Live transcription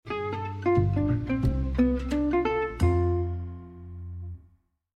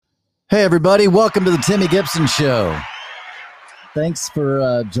Hey, everybody. Welcome to the Timmy Gibson Show. Thanks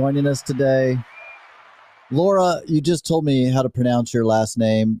for joining us today. Laura, you just told me how to pronounce your last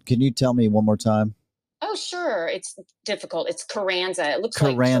name. Can you tell me one more time? Oh, sure. It's difficult. It's Charanza. It looks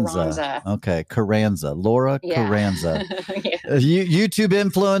Carranza. like Charanza. Okay, Carranza. Laura Yeah. Carranza. Yeah. YouTube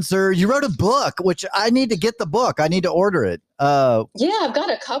influencer. You wrote a book, which I need to get the book. I need to order it. Yeah, I've got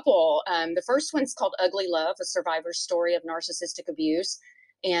a couple. The first one's called Ugly Love, a survivor's story of narcissistic abuse.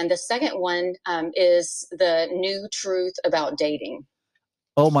 And the second one is The New Truth About Dating.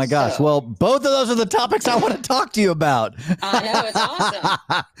 Oh my gosh. So, Well, both of those are the topics I want to talk to you about. I know, it's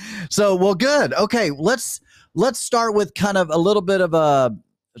awesome. So, well, good. Okay, let's start with kind of a little bit of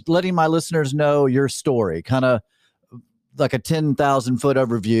letting my listeners know your story, kind of like a 10,000 foot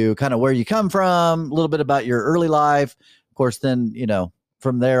overview, kind of where you come from, a little bit about your early life. Of course, then,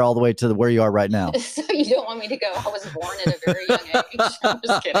 from there all the way to where you are right now. So you don't want me to go, I was born at a very young age. I'm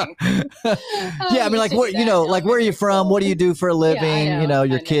just kidding. Yeah, I mean, like, where are you from? What do you do for a living? Yeah,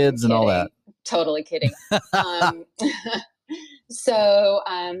 your kids and all that. Totally kidding. I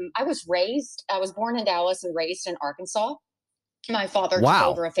was born in Dallas and raised in Arkansas. My father took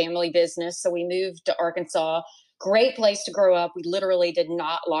over a family business, so we moved to Arkansas. Great place to grow up. We literally did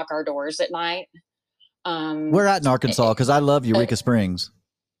not lock our doors at night. We're at in Arkansas because I love Eureka Springs.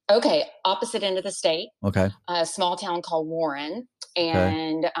 Okay, opposite end of the state. Okay. A small town called Warren,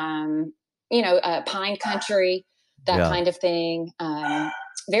 and pine country, that kind of thing.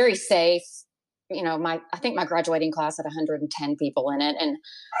 Very safe. I think my graduating class had 110 people in it, and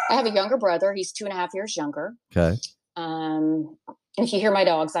I have a younger brother. He's 2.5 years younger. Okay. If you hear my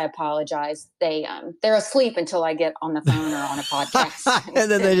dogs, I apologize. They're asleep until I get on the phone or on a podcast.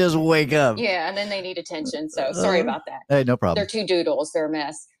 And then they just wake up. Yeah, and then they need attention. So sorry about that. Hey, no problem. They're two doodles. They're a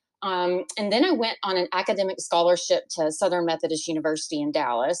mess. And then I went on an academic scholarship to Southern Methodist University in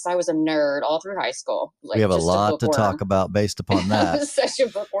Dallas. I was a nerd all through high school. We have a lot to talk about based upon that. I was such a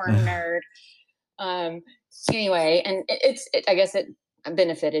bookworm nerd. Anyway, and I guess it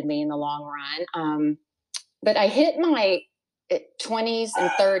benefited me in the long run. But I hit my 20s and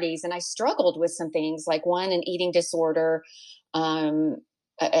 30s, and I struggled with some things, like an eating disorder,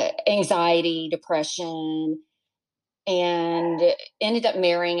 anxiety, depression, and ended up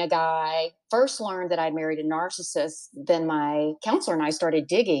marrying a guy. First learned that I'd married a narcissist. Then my counselor and I started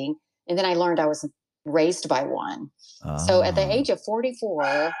digging, and then I learned I was raised by one. So at the age of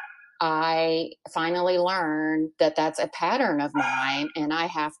 44, I finally learned that that's a pattern of mine, and I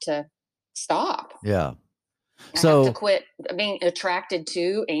have to stop. Yeah. I have to quit being attracted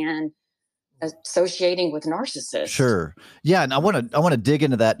to and associating with narcissists. Sure. Yeah. And I want to dig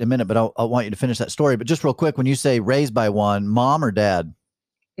into that in a minute, but I want you to finish that story. But just real quick, when you say raised by one, mom or dad?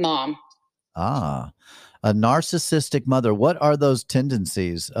 Mom. A narcissistic mother. What are those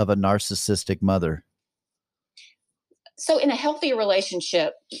tendencies of a narcissistic mother? So in a healthy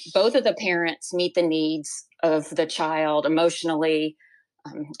relationship, both of the parents meet the needs of the child emotionally,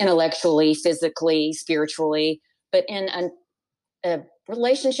 intellectually, physically, spiritually. But in a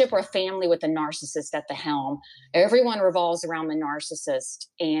relationship or a family with a narcissist at the helm, everyone revolves around the narcissist,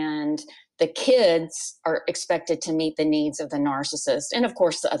 and the kids are expected to meet the needs of the narcissist, and of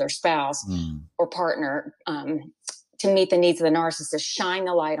course the other spouse or partner to meet the needs of the narcissist, shine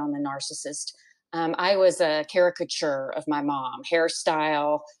the light on the narcissist. I was a caricature of my mom,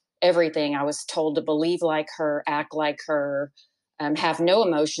 hairstyle, everything. I was told to believe like her, act like her, have no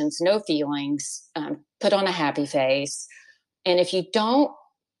emotions, no feelings, put on a happy face. And if you don't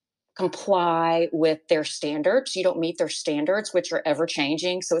comply with their standards, you don't meet their standards, which are ever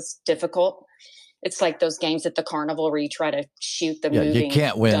changing. So it's difficult. It's like those games at the carnival where you try to shoot the moving you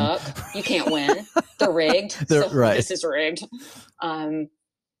can't win. duck. You can't win. They're rigged. Right. This is rigged.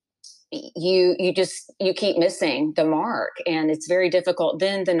 You keep missing the mark, and it's very difficult.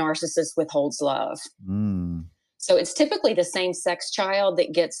 Then the narcissist withholds love. So it's typically the same sex child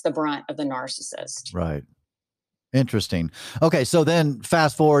that gets the brunt of the narcissist. Right. Interesting. Okay. So then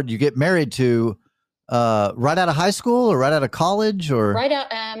fast forward, you get married to right out of high school or right out of college or? Right out.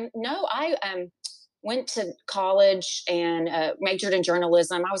 No, I went to college and majored in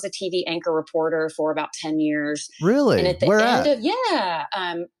journalism. I was a TV anchor reporter for about 10 years. Really? And at the Where end at?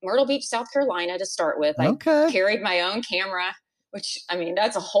 Of, Myrtle Beach, South Carolina to start with. I carried my own camera, which, I mean,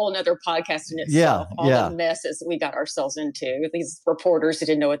 that's a whole nother podcast in itself. All the messes we got ourselves into with these reporters who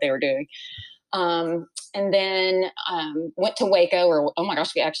didn't know what they were doing. And then went to Waco, or, oh my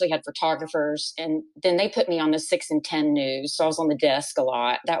gosh, we actually had photographers. And then they put me on the 6 and 10 news. So I was on the desk a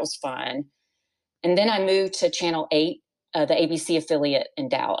lot. That was fun. And then I moved to Channel 8, the ABC affiliate in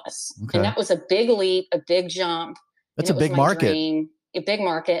Dallas. Okay. And that was a big leap, a big jump. That's a big market. Dream. a big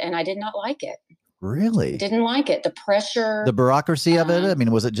market, and I did not like it. Really? Didn't like it. The pressure, the bureaucracy of it. I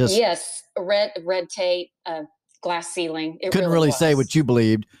mean, was it just yes, red tape, glass ceiling. It couldn't really say what was. you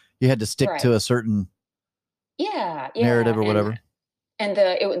believed? You had to stick to Right. a certain Yeah, narrative yeah. or whatever. And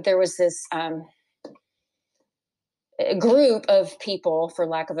there was this a group of people, for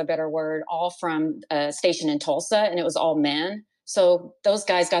lack of a better word, all from a station in Tulsa, and it was all men. So those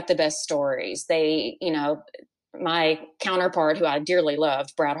guys got the best stories. They, my counterpart, who I dearly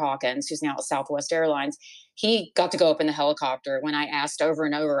loved, Brad Hawkins, who's now at Southwest Airlines, he got to go up in the helicopter when I asked over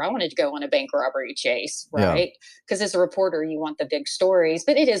and over, I wanted to go on a bank robbery chase, Yeah. right? Because as a reporter, you want the big stories,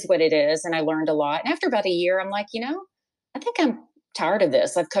 but it is what it is. And I learned a lot. And after about a year, I'm like, I think I'm tired of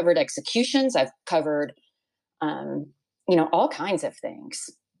this. I've covered executions. I've covered, all kinds of things.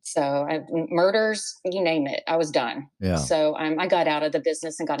 So murders, you name it, I was done. Yeah. So I got out of the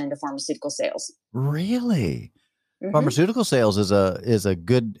business and got into pharmaceutical sales. Really? Mhm. Pharmaceutical sales is a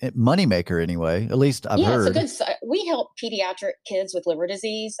good moneymaker anyway. At least I've heard. It's a good. We help pediatric kids with liver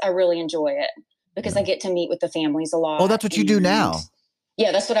disease. I really enjoy it because I get to meet with the families a lot. Oh, that's what you do now.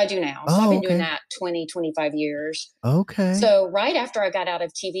 Yeah, that's what I do now. So Oh, I've been okay. doing that 20, 25 years. Okay. So right after I got out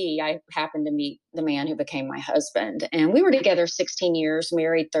of TV, I happened to meet the man who became my husband. And we were together 16 years,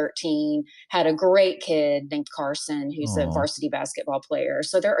 married 13, had a great kid named Carson, who's a Aw. varsity basketball player.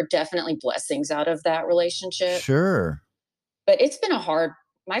 So there are definitely blessings out of that relationship. Sure. But it's been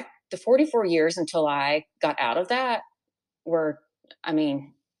the 44 years until I got out of that were, I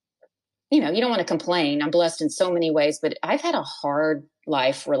mean, you don't want to complain. I'm blessed in so many ways, but I've had a hard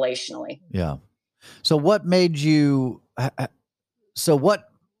life relationally. Yeah. So what made you, how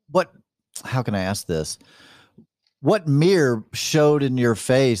can I ask this? What mirror showed in your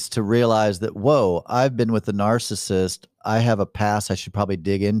face to realize that, whoa, I've been with a narcissist. I have a past I should probably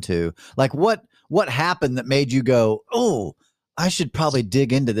dig into. Like what happened that made you go, oh, I should probably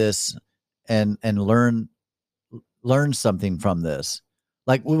dig into this and learn something from this?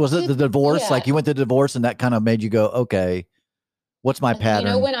 Like, was it the divorce? Yeah. Like you went to divorce and that kind of made you go, okay, what's my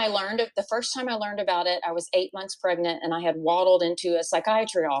pattern? When I learned the first time I learned about it, I was 8 months pregnant and I had waddled into a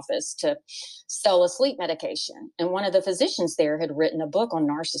psychiatry office to sell a sleep medication. And one of the physicians there had written a book on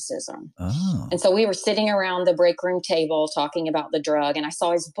narcissism. Oh. And so we were sitting around the break room table talking about the drug, and I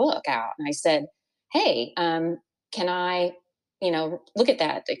saw his book out and I said, hey, can I, look at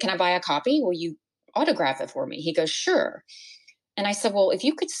that? Can I buy a copy? Will you autograph it for me? He goes, sure. And I said, well, if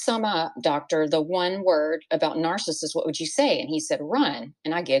you could sum up, doctor, the one word about narcissists, what would you say? And he said, run.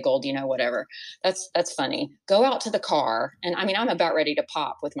 And I giggled, whatever. That's funny. Go out to the car. And I'm about ready to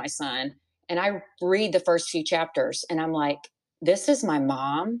pop with my son. And I read the first few chapters and I'm like, this is my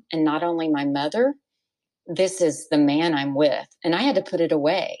mom. And not only my mother, this is the man I'm with. And I had to put it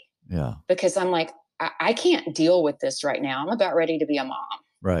away. Yeah. Because I'm like, I can't deal with this right now. I'm about ready to be a mom.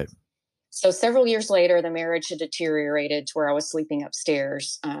 Right. So several years later, the marriage had deteriorated to where I was sleeping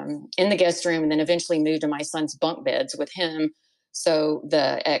upstairs in the guest room, and then eventually moved to my son's bunk beds with him, so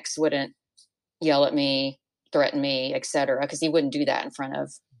the ex wouldn't yell at me, threaten me, etc., because he wouldn't do that in front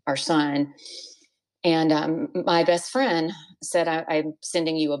of our son. And my best friend said, I'm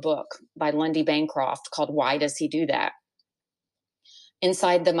sending you a book by Lundy Bancroft called Why Does He Do That?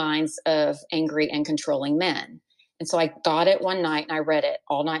 Inside the Minds of Angry and Controlling Men. And so I got it one night and I read it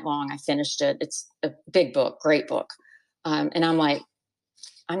all night long. I finished it. It's a big book, great book. And I'm like,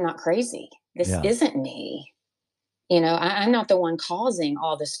 I'm not crazy. This isn't me. I'm not the one causing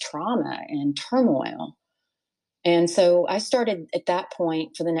all this trauma and turmoil. And so I started at that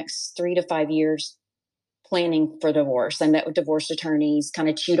point for the next 3 to 5 years planning for divorce. I met with divorce attorneys, kind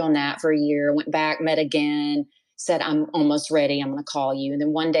of chewed on that for a year, went back, met again, said, I'm almost ready. I'm going to call you. And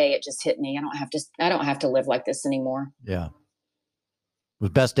then one day it just hit me. I don't have to live like this anymore. Yeah.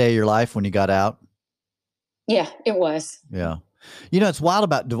 Was best day of your life when you got out? Yeah, it was. Yeah. It's wild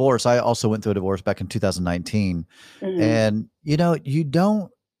about divorce. I also went through a divorce back in 2019. Mm-hmm. And, you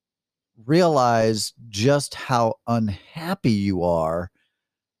don't realize just how unhappy you are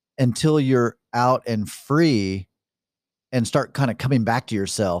until you're out and free and start kind of coming back to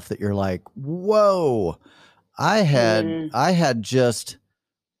yourself, that you're like, whoa, I had just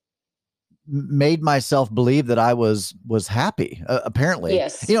made myself believe that I was happy. Apparently,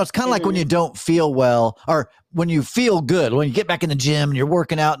 yes. It's kind of like when you don't feel well, or when you feel good, when you get back in the gym and you're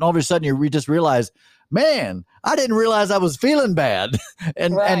working out, and all of a sudden you just realize, man, I didn't realize I was feeling bad,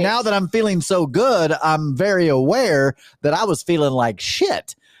 and now that I'm feeling so good, I'm very aware that I was feeling like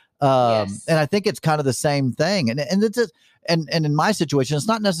shit. And I think it's kind of the same thing, and it's and in my situation, it's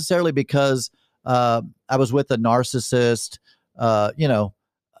not necessarily because I was with a narcissist.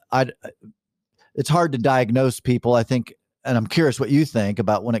 It's hard to diagnose people. I think and I'm curious what you think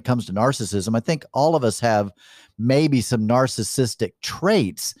about when it comes to narcissism. I think all of us have maybe some narcissistic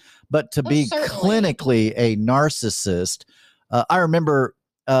traits, but to Oh, be certainly. clinically a narcissist, I remember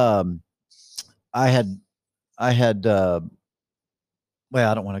um, I had, I had, well,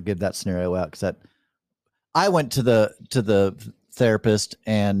 I don't want to give that scenario out because that I went to the therapist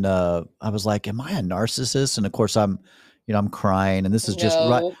and I was like, "Am I a narcissist?" And of course, I'm crying, and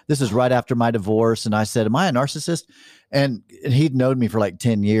No. this is right after my divorce, and I said, "Am I a narcissist?" And he'd known me for like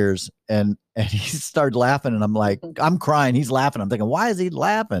 10 years, and he started laughing, and I'm like, I'm crying, he's laughing, I'm thinking, why is he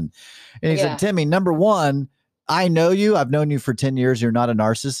laughing? And he said, Yeah. "Timmy, number one, I know you. I've known you for 10 years. You're not a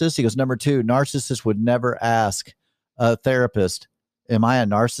narcissist." He goes, "Number two, narcissists would never ask a therapist, 'Am I a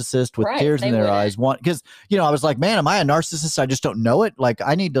narcissist?' with Right. tears in They their wouldn't. eyes." One, because I was like, "Man, am I a narcissist? I just don't know it. Like,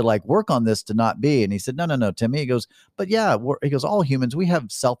 I need to like work on this to not be." And he said, "No, no, no, Timmy." He goes, "But yeah, he goes, all humans, we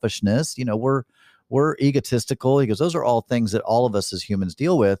have selfishness. We're egotistical." He goes, "Those are all things that all of us as humans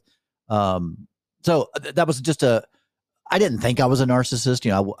deal with." So that was just a. I didn't think I was a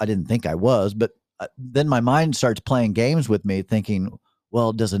narcissist. I didn't think I was, but then my mind starts playing games with me, thinking,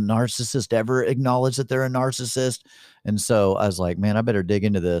 well, does a narcissist ever acknowledge that they're a narcissist? And so I was like, man, I better dig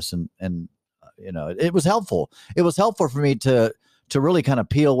into this. And it was helpful. It was helpful for me to really kind of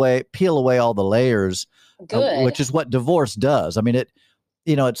peel away all the layers, Good. which is what divorce does. I mean,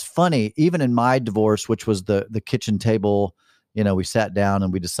 it's funny, even in my divorce, which was the kitchen table, we sat down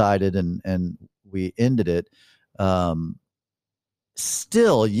and we decided and we ended it. Um,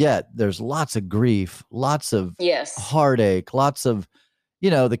 Still yet there's lots of grief, lots of Yes. heartache, lots of,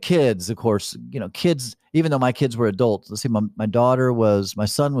 the kids, of course, kids, even though my kids were adults. Let's see, my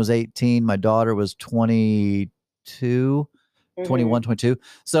son was 18, my daughter was 22, Hmm. 21, 22.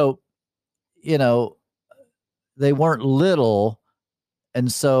 So, you know, they weren't little.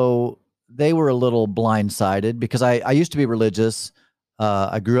 And so they were a little blindsided because I used to be religious.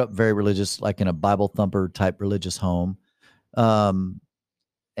 I grew up very religious, like in a Bible thumper type religious home. Um,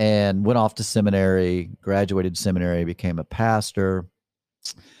 and went off to seminary, graduated seminary, became a pastor,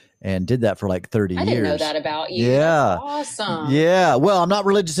 and did that for like 30 I didn't know years. that about you. That's Yeah. awesome. Yeah. Well, I'm not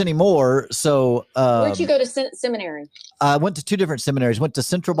religious anymore. So Where'd you go to seminary? I went to two different seminaries, went to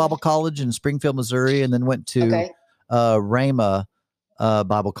Central Bible College in Springfield, Missouri, and then went to Okay. Rhema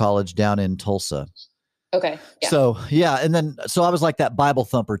Bible College down in Tulsa. Okay. Yeah. So yeah, and then so I was like that Bible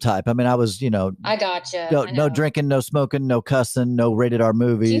thumper type. I mean, I was, I gotcha. no, I no know. drinking, no smoking, no cussing, no rated R Do you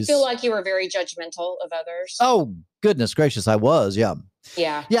feel movies. like you were very judgmental of others? Oh, goodness gracious, I was. Yeah.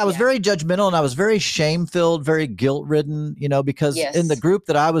 Yeah. Yeah, I was Yeah. very judgmental and I was very shame filled, very guilt ridden, because in the Yes. group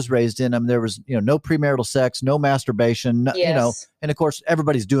that I was raised in, there was, no premarital sex, no masturbation, Yes. and of course,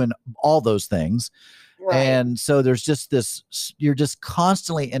 everybody's doing all those things. Right. And so there's just you're just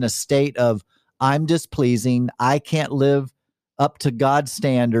constantly in a state of, I'm displeasing. I can't live up to God's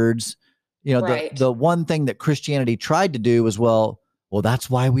standards. Right. The one thing that Christianity tried to do was, well, that's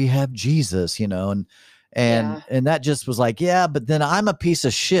why we have Jesus, and Yeah. and that just was like, yeah, but then I'm a piece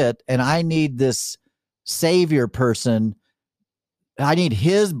of shit and I need this savior person. I need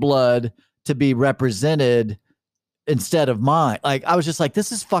his blood to be represented instead of mine. Like, I was just like,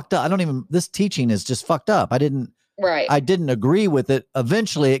 this is fucked up. This teaching is just fucked up. Right. I didn't agree with it.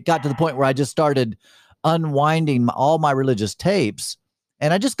 Eventually it got to the point where I just started unwinding all my religious tapes.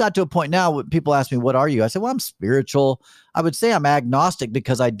 And I just got to a point now when people ask me, what are you? I said, well, I'm spiritual. I would say I'm agnostic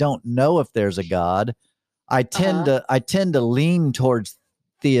because I don't know if there's a God. Uh-huh. I tend to lean towards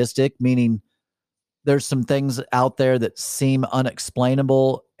theistic, meaning there's some things out there that seem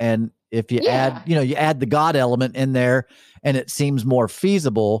unexplainable. And if you Yeah. add the God element in there and it seems more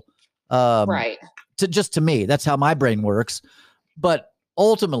feasible, um, Right. to me, that's how my brain works. But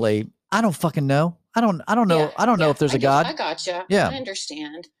ultimately, I don't fucking know. I don't Yeah. know. I don't know Yeah. if there's I a get. God. I gotcha. Yeah. I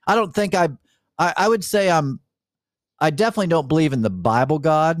understand. I don't think I would say I definitely don't believe in the Bible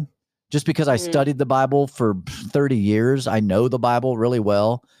God just because I Hmm. studied the Bible for 30 years. I know the Bible really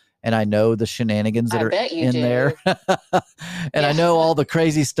well and I know the shenanigans that I are bet you in there. do. And I Yeah. know all the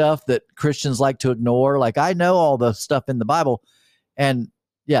crazy stuff that Christians like to ignore. Like, I know all the stuff in the Bible. And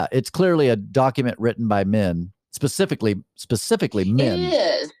yeah, it's clearly a document written by men, specifically It men.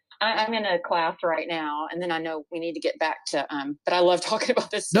 is. I'm in a class right now, and then I know we need to get back to. But I love talking about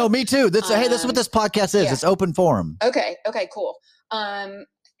this No, stuff. me too. Hey, this is what this podcast is. Yeah. It's open forum. Okay. Okay. Cool. Um,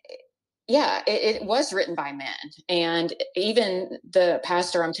 yeah, it was written by men, and even the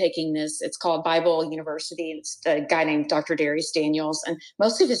pastor I'm taking this. It's called Bible University. It's a guy named Dr. Darius Daniels, and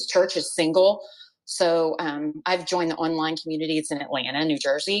most of his church is single. So I've joined the online community. It's in Atlanta, New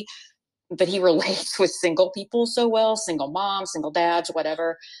Jersey, but he relates with single people so well, single moms, single dads,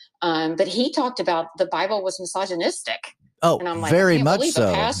 whatever. But he talked about the Bible was misogynistic. Oh, And I'm like, I very can't much believe a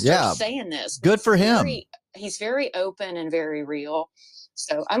so. pastor's Yeah. saying this. Good for him. He's very open and very real.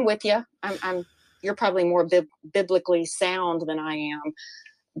 So I'm with you. You're probably more biblically sound than I am,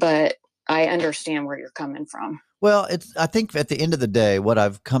 but I understand where you're coming from. Well, I think at the end of the day, what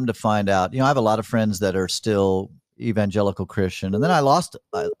I've come to find out, I have a lot of friends that are still evangelical Christian, and then I lost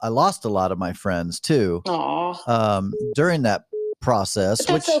a lot of my friends too. During that process.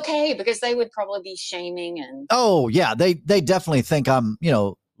 But that's okay, because they would probably be shaming and. Oh yeah, they definitely think I'm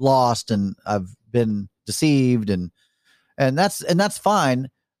lost and I've been deceived, and that's fine.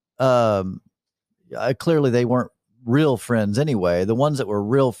 Clearly they weren't real friends anyway. The ones that were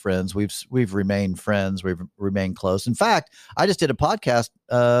real friends, we've remained friends. We've remained close. In fact, I just did a podcast.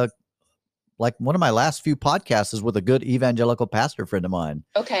 Like one of my last few podcasts is with a good evangelical pastor friend of mine.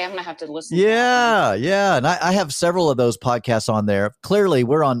 Okay, I'm gonna have to listen. Yeah, yeah, and I have several of those podcasts on there. Clearly,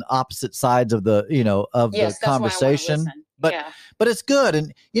 we're on opposite sides of the the conversation, but it's good,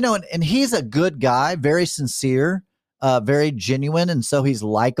 and and he's a good guy, very sincere, very genuine, and so he's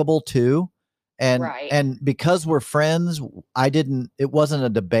likable too. And because we're friends, it wasn't a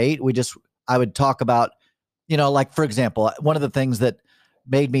debate. I would talk about, like for example, one of the things that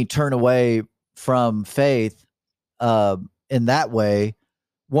made me turn away from faith in that way,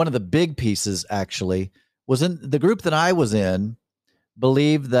 one of the big pieces actually was in the group that I was in,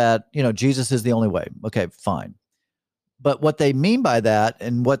 believed that, Jesus is the only way. Okay, fine. But what they mean by that,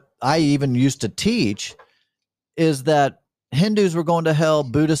 and what I even used to teach, is that Hindus were going to hell,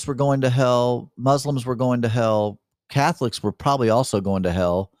 Buddhists were going to hell, Muslims were going to hell, Catholics were probably also going to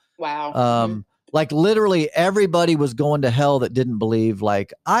hell. Wow. Like literally everybody was going to hell that didn't believe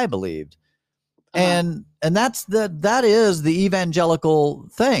like I believed. And that is the evangelical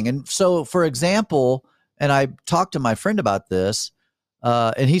thing. And so, for example, and I talked to my friend about this,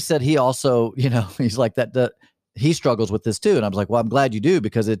 and he said he also, he's like that he struggles with this too. And I was like, well, I'm glad you do,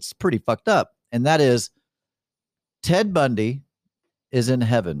 because it's pretty fucked up. And that is, Ted Bundy is in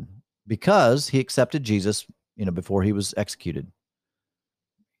heaven because he accepted Jesus, before he was executed.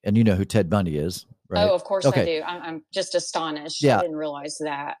 And you know who Ted Bundy is, right? Oh, of course I do. I'm just astonished. Yeah. I didn't realize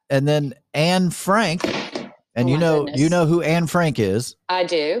that. And then Anne Frank, and you know who Anne Frank is. I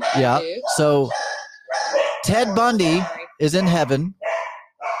do. Yeah. I do. So Ted Bundy is in heaven.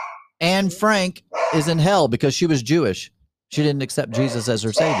 Anne Frank is in hell because she was Jewish. She didn't accept Jesus as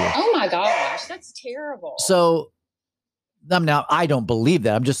her savior. Oh my gosh, that's terrible. So now I don't believe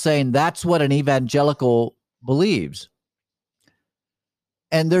that. I'm just saying that's what an evangelical believes.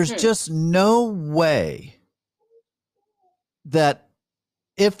 And there's just no way that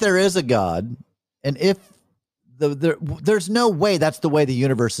if there is a God, and if there's no way that's the way the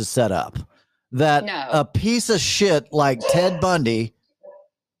universe is set up, that a piece of shit like Ted Bundy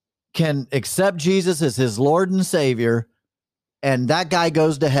can accept Jesus as his Lord and Savior, and that guy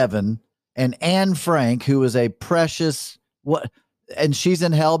goes to heaven, and Anne Frank, who is a precious and she's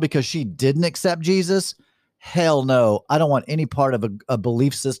in hell because she didn't accept Jesus. Hell no. I don't want any part of a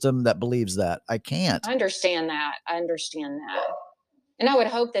belief system that believes that. I can't. I understand that. And I would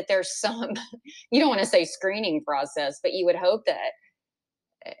hope that there's some, you don't want to say screening process, but you would hope that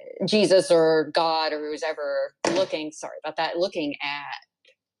Jesus or God or who's ever looking at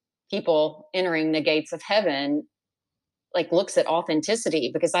people entering the gates of heaven, like looks at authenticity,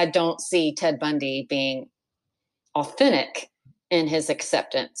 because I don't see Ted Bundy being authentic in his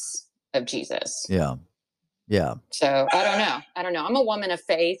acceptance of Jesus. Yeah. Yeah. So I don't know. I'm a woman of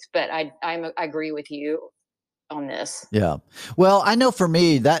faith, but I agree with you on this. Yeah. Well, I know for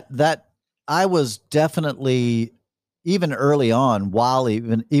me that I was definitely, even early on, while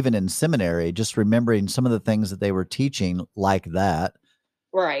even in seminary, just remembering some of the things that they were teaching like that.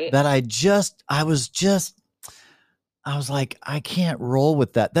 Right. That I was like, I can't roll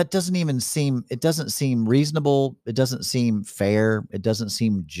with that. That doesn't seem reasonable. It doesn't seem fair. It doesn't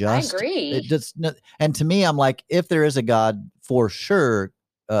seem just. I agree. And to me, I'm like, if there is a God, for sure,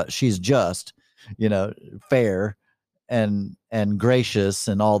 she's just, fair and gracious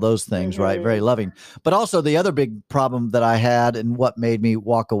and all those things, right? Very loving. But also the other big problem that I had, and what made me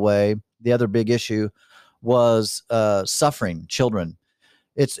walk away, the other big issue was suffering children.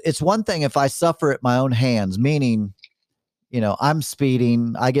 It's one thing if I suffer at my own hands, meaning, I'm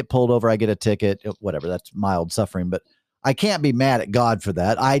speeding, I get pulled over, I get a ticket, whatever, that's mild suffering, but I can't be mad at God for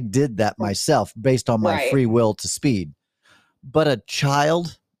that. I did that myself based on my free will to speed. But a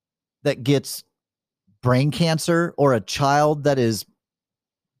child that gets brain cancer, or a child that is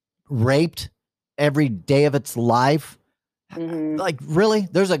raped every day of its life, like really,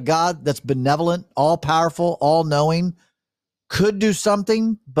 there's a God that's benevolent, all powerful, all knowing, could do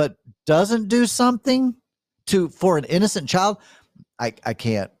something, but doesn't do something for an innocent child, I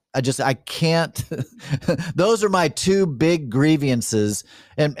can't. I can't. Those are my two big grievances.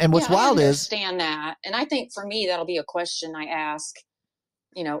 And what's wild I is, understand that. And I think for me, that'll be a question I ask,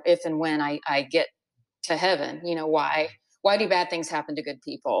 if and when I get to heaven, why do bad things happen to good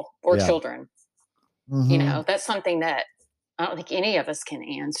people or yeah. children? Mhm. That's something that I don't think any of us can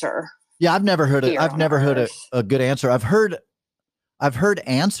answer. Yeah, I've never heard it. Here I've on never heard earth. a good answer. I've heard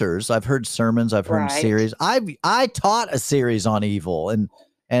answers. I've heard sermons. I've heard Right. series. I taught a series on evil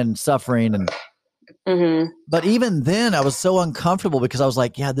and suffering, and but even then I was so uncomfortable because I was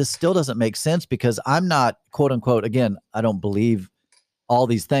like, yeah, this still doesn't make sense because I'm not, quote unquote, again, I don't believe all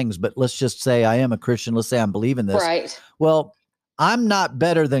these things, but let's just say I am a Christian. Let's say I'm believing this. Right. Well, I'm not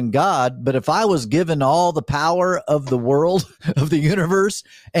better than God, but if I was given all the power of the world, of the universe,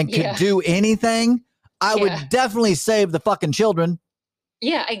 and could do anything, I would definitely save the fucking children.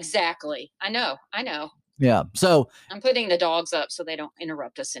 Yeah, exactly. I know. Yeah. So I'm putting the dogs up so they don't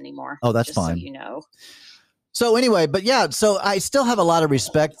interrupt us anymore. Oh, that's just fine. So you know. So anyway, but yeah, so I still have a lot of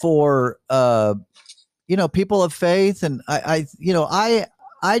respect for people of faith, and I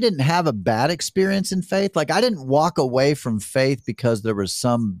didn't have a bad experience in faith. Like I didn't walk away from faith because there was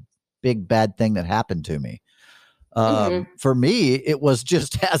some big bad thing that happened to me. For me, it was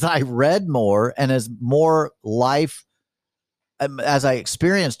just as I read more and as more life, as I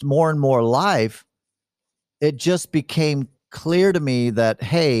experienced more and more life, it just became clear to me that,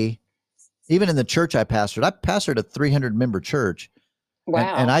 hey, even in the church I pastored a 300 member church.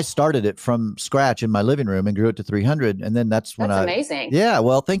 Wow. And I started it from scratch in my living room and grew it to 300. And then that's amazing. Yeah,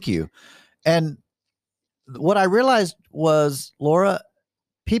 well, thank you. And what I realized was, Laura,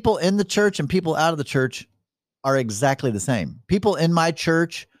 people in the church and people out of the church are exactly the same. People in my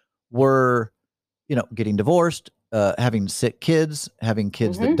church were, getting divorced, having sick kids, having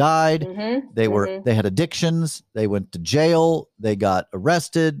kids that died. They had addictions. They went to jail. They got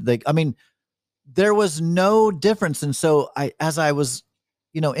arrested. There was no difference. And so as I was,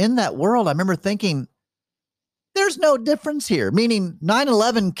 in that world, I remember thinking, there's no difference here. Meaning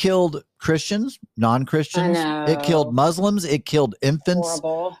 9/11 killed Christians, non-Christians. It killed Muslims. It killed infants.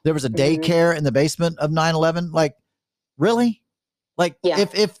 Horrible. There was a daycare in the basement of 9/11. Like, really? Like,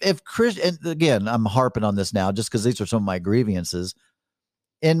 if Christian, and again, I'm harping on this now just because these are some of my grievances.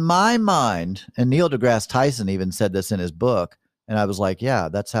 In my mind, and Neil deGrasse Tyson even said this in his book, and I was like, yeah,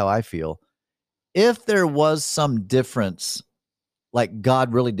 that's how I feel. If there was some difference, like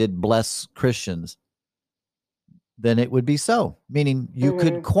God really did bless Christians, then it would be so. Meaning you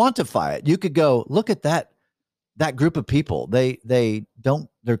could quantify it. You could go, look at that group of people. Their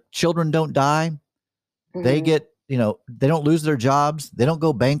children don't die. They get, they don't lose their jobs. They don't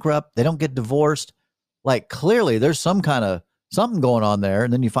go bankrupt. They don't get divorced. Like clearly there's some kind of something going on there.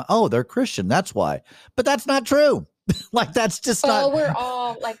 And then you find, oh, they're Christian. That's why. But that's not true. Like that's just not. We're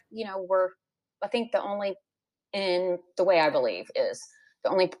all like, I think the only, in the way I believe, is the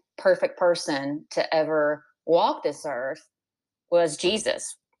only perfect person to ever walk this earth was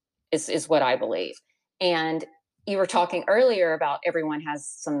Jesus, is what I believe. And you were talking earlier about everyone has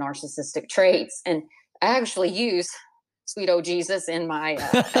some narcissistic traits, and I actually use sweet old Jesus in my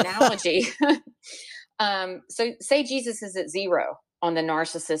analogy. So say Jesus is at 0 on the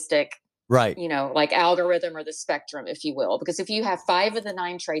narcissistic, right, like algorithm or the spectrum, if you will, because if you have 5 of the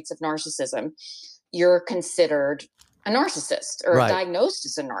 9 traits of narcissism, you're considered a narcissist or diagnosed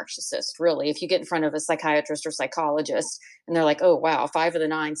as a narcissist. Really, if you get in front of a psychiatrist or psychologist and they're like, oh wow, 5 of the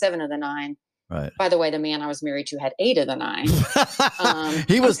 9, 7 of the 9. Right. By the way, the man I was married to had 8 of the 9.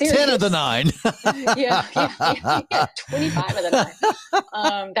 He was 10 of the 9. yeah, 25 of the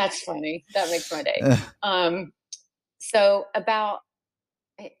 9. That's funny. That makes my day. So about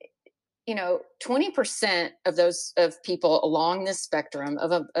 20% of those of people along this spectrum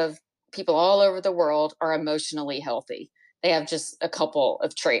of people all over the world are emotionally healthy. They have just a couple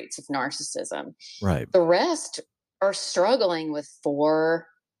of traits of narcissism. Right. The rest are struggling with 4,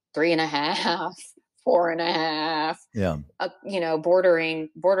 3.5, 4.5. Yeah. Borderline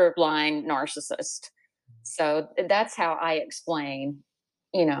narcissist. So that's how I explain,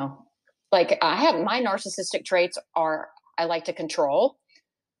 like I have my narcissistic traits are I like to control.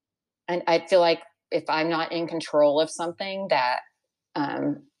 And I feel like if I'm not in control of something that,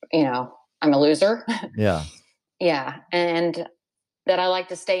 I'm a loser. Yeah. Yeah. And that I like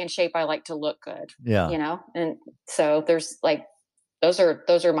to stay in shape. I like to look good. Yeah. And so there's like, those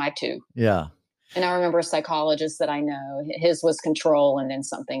are my 2. Yeah. And I remember a psychologist that I know, his was control and then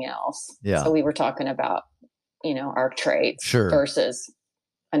something else. Yeah. So we were talking about, our traits versus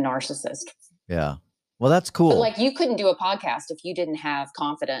a narcissist. Yeah. Well, that's But cool. like, you couldn't do a podcast if you didn't have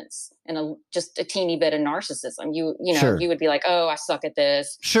confidence in just a teeny bit of narcissism. You know, Sure. you would be like, oh, I suck at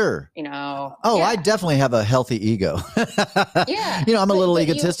this. Sure. You know, Oh, I yeah, definitely have a healthy ego. yeah. I'm a little But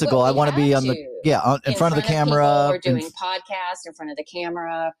egotistical. I we want to had be to in in front of the front of people camera. or doing podcasts in front of the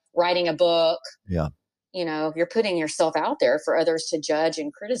camera, writing a book. Yeah. You know, you're putting yourself out there for others to judge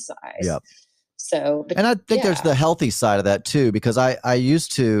and criticize. Yeah. So, but And I think there's yeah, the healthy side of that too, because I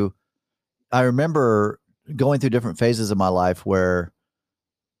remember going through different phases of my life where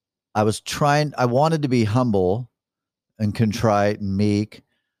I wanted to be humble and contrite and meek.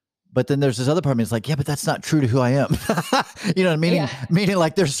 But then there's this other part of me. It's like, yeah, but that's not true to who I am. You know, yeah, meaning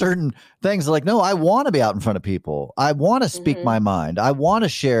like there's certain things like, no, I want to be out in front of people. I want to speak my mind. I want to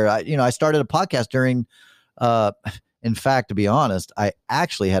share. I started a podcast during, in fact, to be honest, I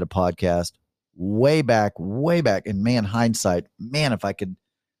actually had a podcast way back. And man, hindsight, man, if I could,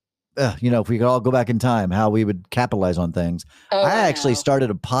 if we could all go back in time, how we would capitalize on things. oh, I I actually know.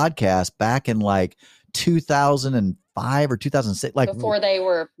 started a podcast back in like 2005 or 2006, like Before they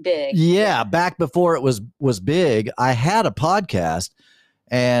were big. yeah, back before it was big. I had a podcast,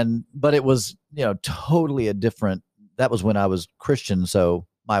 but it was totally a different. That was when I was Christian, so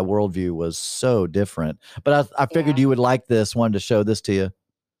my worldview was so different. But I figured Yeah. you would like this. Wanted to show this to you.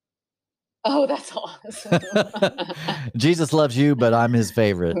 Oh, that's awesome. Jesus loves you, but I'm his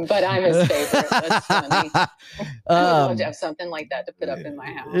favorite. But I'm his favorite. That's funny. I would love to have something like that to put up in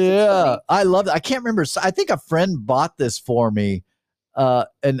my house. Yeah, I love it. I can't remember. I think a friend bought this for me.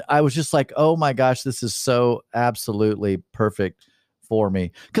 And I was just like, oh my gosh, this is so absolutely perfect for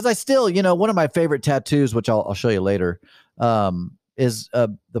me. Because I still, one of my favorite tattoos, which I'll show you later, is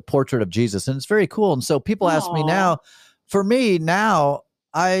the portrait of Jesus. And it's very cool. And so people ask me now, for me now,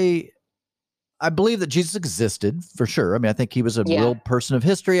 I believe that Jesus existed for sure. I mean, I think he was a real person of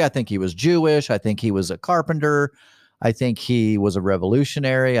history. I think he was Jewish. I think he was a carpenter. I think he was a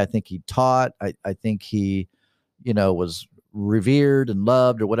revolutionary. I think he taught. I think he, was revered and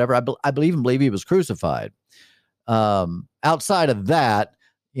loved or whatever. I believe he was crucified. Outside of that,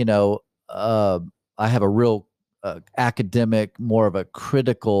 I have a real academic, more of a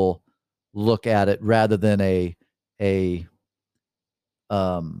critical look at it rather than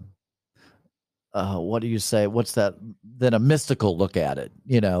what do you say? What's that? Then a mystical look at it,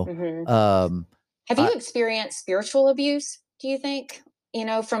 Have you experienced spiritual abuse, do you think?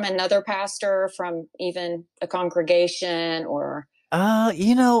 From another pastor, from even a congregation or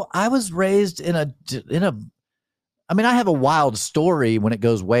I was raised I have a wild story when it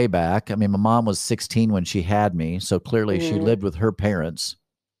goes way back. I mean, my mom was 16 when she had me, so clearly she lived with her parents.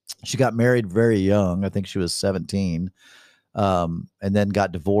 She got married very young. I think she was 17. And then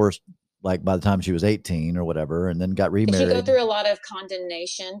got divorced like by the time she was 18 or whatever, and then got remarried. Did she go through a lot of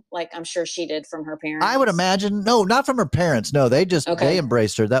condemnation? Like I'm sure she did from her parents. I would imagine. No, not from her parents. No, they they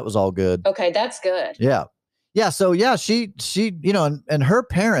embraced her. That was all good. Okay, that's good. Yeah. Yeah. So yeah, she, and her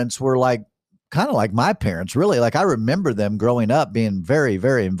parents were like, kind of like my parents, really. Like I remember them growing up being very,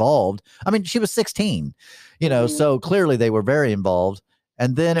 very involved. I mean, she was 16, so clearly they were very involved.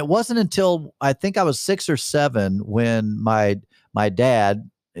 And then it wasn't until I think I was 6 or 7 when my dad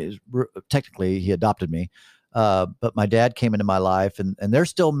technically he adopted me, but my dad came into my life, and they're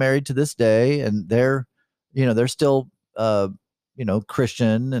still married to this day, and they're still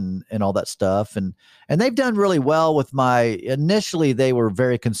Christian and all that stuff, and they've done really well with initially they were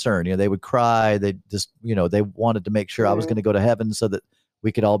very concerned. They would cry. They just they wanted to make sure I was going to go to heaven so that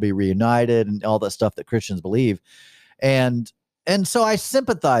we could all be reunited and all that stuff that Christians believe, and so I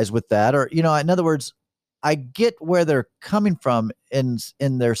sympathize with that, or in other words, I get where they're coming from in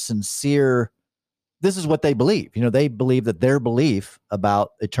their sincere. This is what they believe. They believe that their belief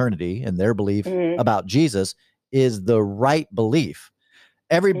about eternity and their belief about Jesus is the right belief.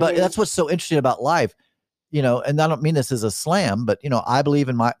 Everybody, that's what's so interesting about life, and I don't mean this as a slam, but I believe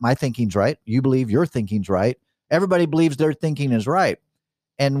in my thinking's right. You believe your thinking's right. Everybody believes their thinking is right.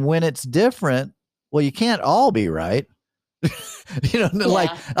 And when it's different, well, you can't all be right.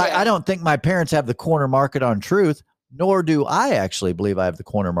 I don't think my parents have the corner market on truth, nor do I actually believe I have the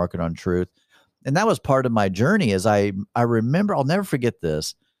corner market on truth. And that was part of my journey. As I remember, I'll never forget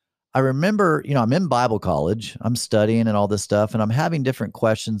this. I remember, I'm in Bible college, I'm studying and all this stuff, and I'm having different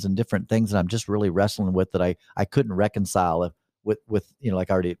questions and different things that I'm just really wrestling with that I couldn't reconcile with like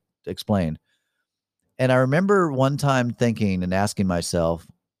I already explained. And I remember one time thinking and asking myself,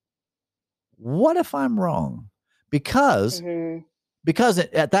 what if I'm wrong? Because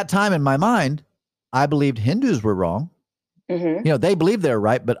at that time in my mind, I believed Hindus were wrong. They believed they were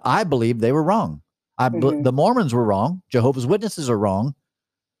right, but I believed they were wrong. The Mormons were wrong. Jehovah's Witnesses are wrong.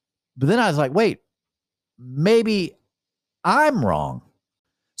 But then I was like, wait, maybe I'm wrong.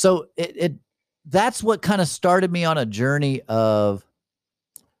 So that's what kind of started me on a journey of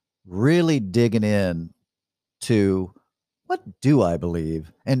really digging in to what do I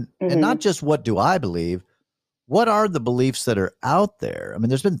believe? And not just what do I believe, what are the beliefs that are out there? I mean,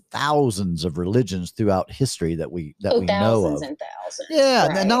 there's been thousands of religions throughout history that we know of. Thousands and thousands. Yeah,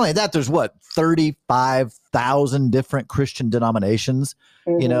 right. and not only that, there's 35,000 different Christian denominations.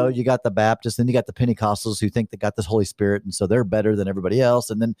 You know, you got the Baptists, then you got the Pentecostals who think they got this Holy Spirit, and so they're better than everybody else.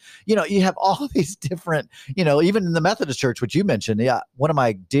 And then, you know, you have all these different, you know, even in the Methodist Church, which you mentioned. Yeah, one of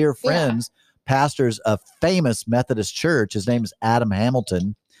my dear friends, pastors a famous Methodist church. His name is Adam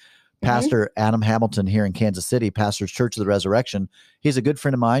Hamilton. Pastor Adam Hamilton here in Kansas City, pastors Church of the Resurrection. He's a good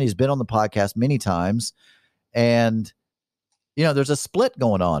friend of mine. He's been on the podcast many times. And, you know, there's a split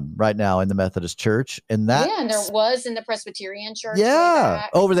going on right now in the Methodist Church. And that, and there was in the Presbyterian Church.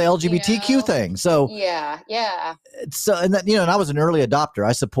 Over the LGBTQ thing. So, So, and then, you know, and I was an early adopter.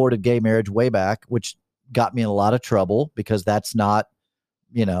 I supported gay marriage way back, which got me in a lot of trouble because that's not,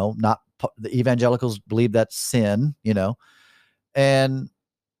 you know, the evangelicals believe that's sin, you know, and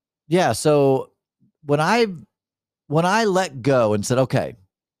so when I let go and said, okay,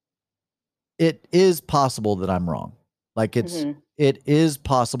 it is possible that I'm wrong. Like it is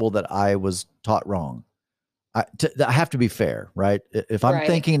possible that I was taught wrong. I have to be fair, right? If I'm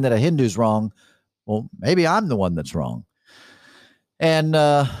thinking that a Hindu's wrong, well, maybe I'm the one that's wrong. And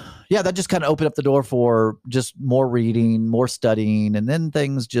that just kind of opened up the door for just more reading, more studying. And then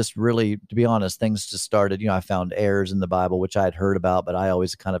things just really, to be honest, things just started, you know, I found errors in the Bible, which I had heard about, but I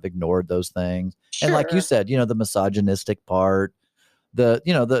always kind of ignored those things. Sure. And like you said, you know, the misogynistic part,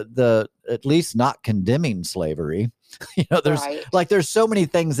 the at least not condemning slavery, you know, there's so many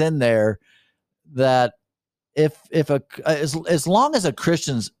things in there that as long as a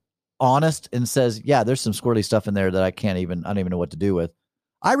Christian's honest and says, yeah, there's some squirrely stuff in there that I don't even know what to do with.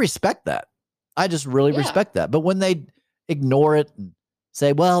 I respect that. I just really respect that. But when they ignore it and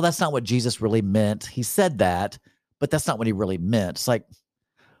say, well, that's not what Jesus really meant. He said that, but that's not what he really meant. It's like,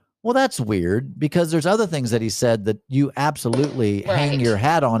 well, that's weird because there's other things that he said that you absolutely hang your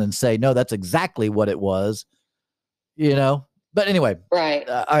hat on and say, no, that's exactly what it was, you know? But anyway,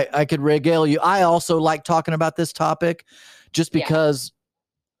 I could regale you. I also like talking about this topic just because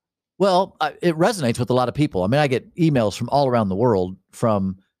it resonates with a lot of people. I mean, I get emails from all around the world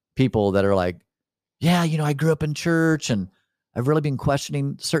from people that are like, yeah, you know, I grew up in church and I've really been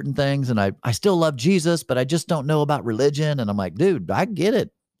questioning certain things and I still love Jesus, but I just don't know about religion. And I'm like, dude, I get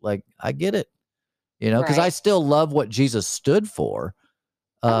it. Like, I get it, you know, because I still love what Jesus stood for.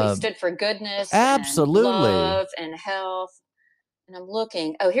 He stood for goodness, absolutely, and love and health. And I'm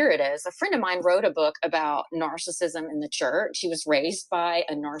looking, here it is. A friend of mine wrote a book about narcissism in the church. He was raised by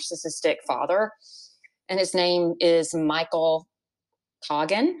a narcissistic father, and his name is Michael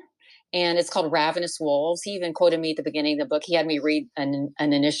Coggin, and it's called Ravenous Wolves. He even quoted me at the beginning of the book. He had me read an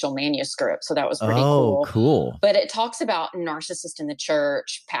initial manuscript, so that was pretty cool. Cool. But it talks about narcissists in the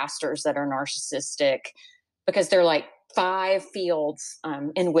church, pastors that are narcissistic, because they're like 5 fields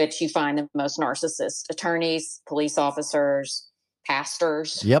in which you find the most narcissists: attorneys, police officers,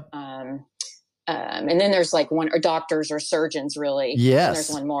 pastors. Yep. And then there's like one, or doctors or surgeons, really. Yes. And there's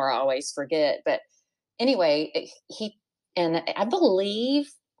one more I always forget. But anyway, I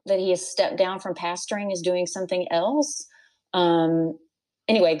believe that he has stepped down from pastoring, is doing something else.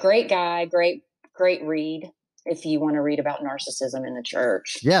 Anyway, great guy, great read if you want to read about narcissism in the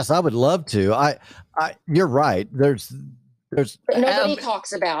church. Yes, I would love to. You're right. There's but nobody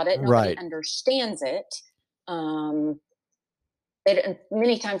talks about it. Nobody understands it.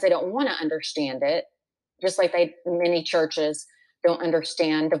 Many times they don't want to understand it, just like many churches don't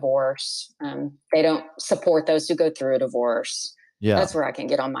understand divorce. They don't support those who go through a divorce. Yeah, that's where I can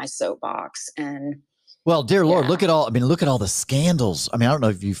get on my soapbox. And well, dear Lord, look at all the scandals. I mean, I don't know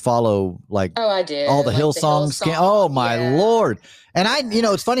if you follow I did all the Hillsong scandals. Oh my Lord! And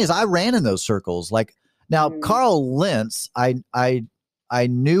it's funny is I ran in those circles. Like now, Carl Lentz, I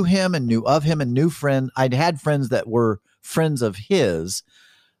knew him and knew of him and knew I'd had friends that were friends of his,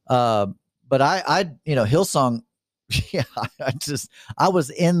 but Hillsong, I was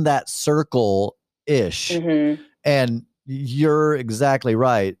in that circle ish, and you're exactly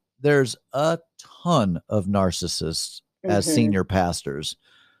right. There's a ton of narcissists as senior pastors.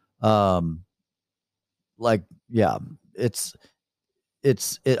 I was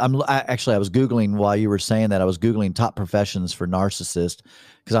Googling while you were saying that. I was Googling top professions for narcissist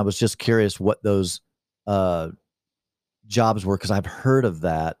because I was just curious what those jobs were, because I've heard of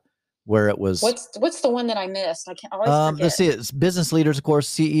that where it was. What's the one that I missed? I can't always forget. Let's see. It's business leaders, of course,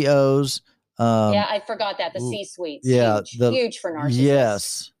 CEOs, Yeah, I forgot that. The C-suite's yeah, huge for narcissists.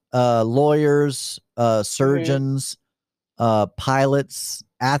 Yes. Lawyers, Mm-hmm. surgeons, pilots,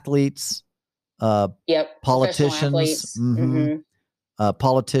 athletes, Yep. Professional politicians, athletes. Mm-hmm.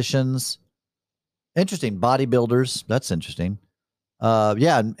 politicians. Interesting. Bodybuilders. That's interesting.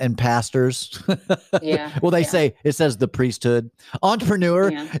 Yeah, and pastors. Yeah. Well, they Yeah. say it says the priesthood,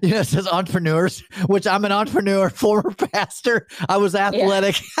 entrepreneur. Yeah. You know, it says entrepreneurs, which I'm an entrepreneur, former pastor. I was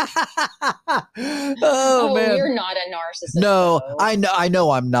athletic. Oh man, you're not a narcissist. no, though. I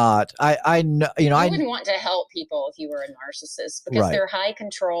know I'm not. I know, you wouldn't want to help people if you were a narcissist because Right. they're high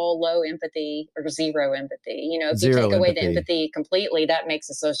control, low empathy, or zero empathy. You know, if Zero you take away empathy. the empathy completely, that makes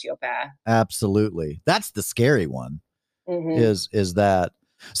a sociopath. Absolutely, that's the scary one. Mm-hmm. Is that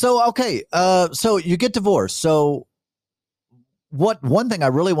so? Okay, so you get divorced. So one thing I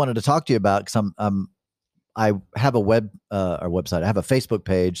really wanted to talk to you about, because I have a website. I have a Facebook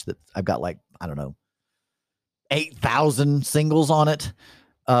page that I've got, like, I don't know, 8,000 singles on it.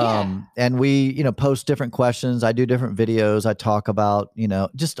 And we, post different questions. I do different videos. I talk about,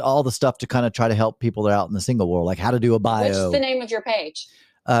 just all the stuff to kind of try to help people that are out in the single world, like how to do a bio. What's the name of your page?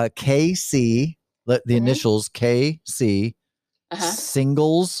 KC, the initials KC,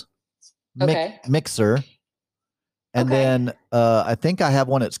 singles mixer. And then I think I have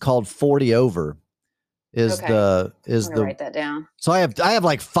one. It's called 40 Over. Write that down. So I have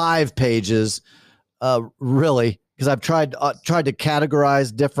like 5 pages, really, because I've tried to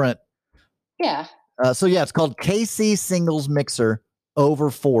categorize different. Yeah. So yeah, it's called KC Singles Mixer Over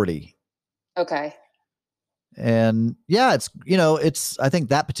 40. Okay. And yeah, it's I think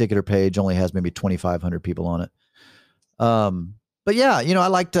that particular page only has maybe 2,500 people on it. But yeah, I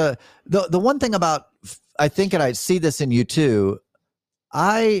like to, the one thing about, I think, and I see this in you too,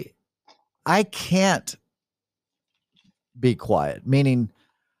 I can't be quiet, meaning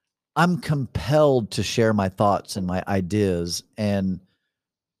I'm compelled to share my thoughts and my ideas, and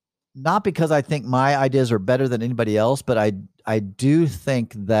not because I think my ideas are better than anybody else, but I do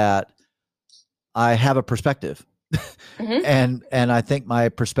think that I have a perspective. And I think my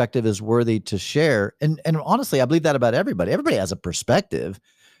perspective is worthy to share. And honestly, I believe that about everybody. Everybody has a perspective,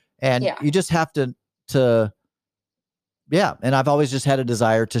 and you just have to, and I've always just had a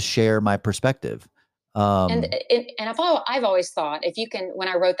desire to share my perspective. And I've always thought, if you can, when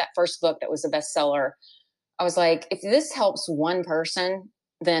I wrote that first book that was a bestseller, I was like, if this helps one person,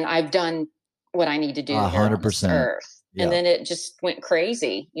 then I've done what I need to do 100%. Here on this earth. Yeah. And then it just went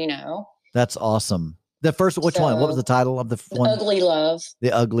crazy, That's awesome. The first, which one? What was the title of the one? Ugly Love.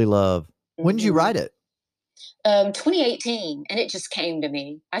 The Ugly Love. When did you write it? 2018, and it just came to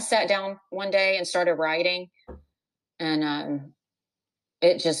me. I sat down one day and started writing, and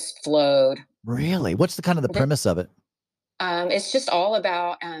it just flowed. Really? What's the kind of the premise of it? It's just all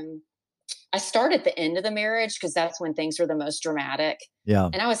about, I start at the end of the marriage because that's when things are the most dramatic. Yeah.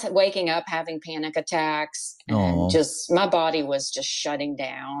 And I was waking up having panic attacks, and just my body was just shutting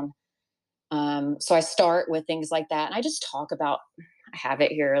down. So I start with things like that, and I just talk about, I have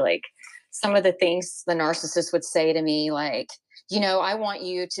it here, like some of the things the narcissist would say to me, like, I want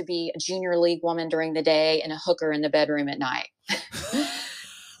you to be a junior league woman during the day and a hooker in the bedroom at night.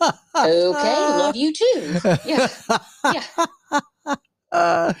 Okay, love you too. Yeah.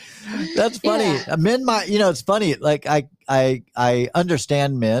 That's funny. Yeah. Men might, it's funny. Like I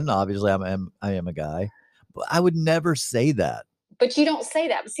understand men. Obviously, I am a guy, but I would never say that. But you don't say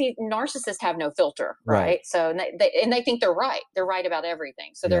that. But see, narcissists have no filter, right? So they think they're right. They're right about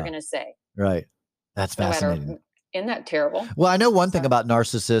everything. So they're going to say, right. That's fascinating. Isn't that terrible? Well, I know one thing about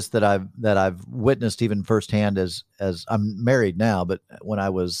narcissists that I've witnessed even firsthand as I'm married now, but when I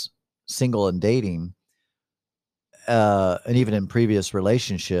was single and dating, and even in previous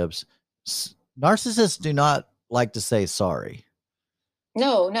relationships, narcissists do not like to say sorry.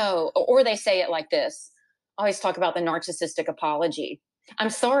 No. Or they say it like this. I always talk about the narcissistic apology. I'm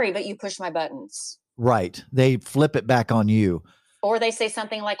sorry, but you push my buttons. Right. They flip it back on you. Or they say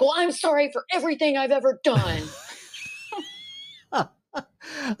something like, well, I'm sorry for everything I've ever done.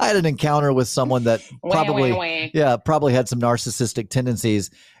 I had an encounter with someone that probably had some narcissistic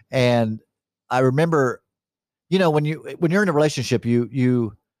tendencies. And I remember, when you're in a relationship,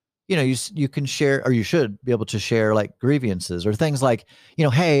 you can share, or you should be able to share, like grievances or things like,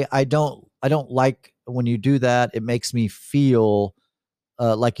 hey, I don't like when you do that. It makes me feel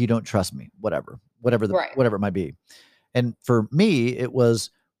like you don't trust me, whatever it might be. And for me, it was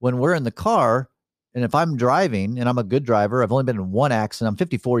when we're in the car, and if I'm driving and I'm a good driver, I've only been in one accident. I'm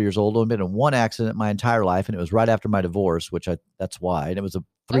 54 years old. I've only been in one accident my entire life. And it was right after my divorce, that's why. And it was a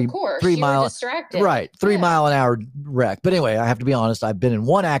Of course, three you were mile, distracted. right. 3 Yeah. mile an hour wreck. But anyway, I have to be honest. I've been in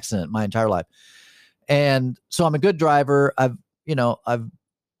one accident my entire life. And so I'm a good driver.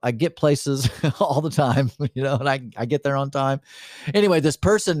 I get places all the time, and I get there on time. Anyway, this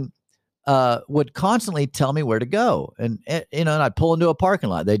person would constantly tell me where to go. And I'd pull into a parking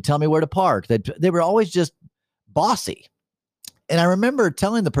lot. They'd tell me where to park. They were always just bossy. And I remember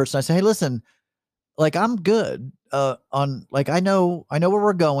telling the person, I said, hey, listen, like, I'm good on, like, I know where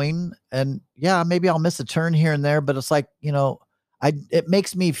we're going, and yeah, maybe I'll miss a turn here and there, but it's like, it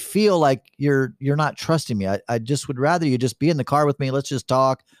makes me feel like you're not trusting me. I just would rather you just be in the car with me. Let's just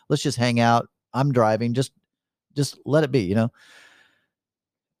talk. Let's just hang out. I'm driving. Just let it be,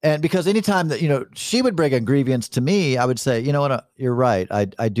 And because anytime that, she would bring a grievance to me, I would say, you know what, you're right.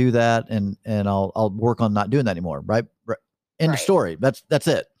 I do that, and I'll work on not doing that anymore. Right. End of story. That's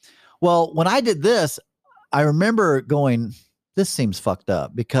it. Well, when I did this, I remember going, this seems fucked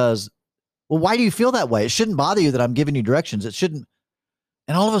up because, well, why do you feel that way? It shouldn't bother you that I'm giving you directions. It shouldn't.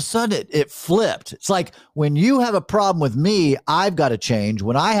 And all of a sudden it flipped. It's like, when you have a problem with me, I've got to change.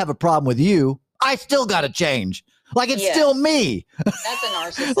 When I have a problem with you, I still got to change. Like, it's still me. That's a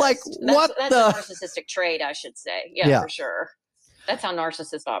narcissist. Like, that's a narcissistic trait, I should say. Yeah, for sure. That's how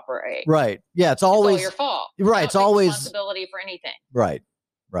narcissists operate. Right. Yeah. It's always all your fault. Right. It's always responsibility for anything. Right.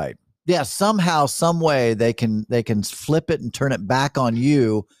 Right. Yeah. Somehow, some way they can flip it and turn it back on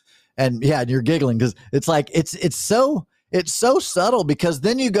you. And yeah, and you're giggling because it's like, it's so subtle, because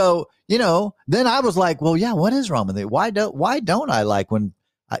then you go, then I was like, well, yeah, what is wrong with it? Why don't I like when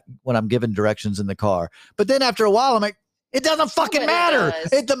I'm given directions in the car? But then after a while, I'm like, it doesn't fucking matter.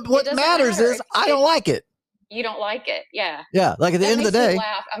 What matters is I don't like it. You don't like it. Yeah. Yeah. Like, at the end of the day.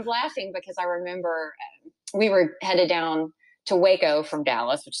 I'm laughing because I remember we were headed down to Waco from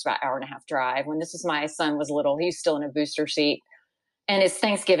Dallas, which is about an hour and a half drive. When my son was little, he was still in a booster seat. And it's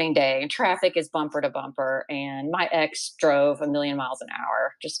Thanksgiving Day, and traffic is bumper to bumper. And my ex drove 1,000,000 miles an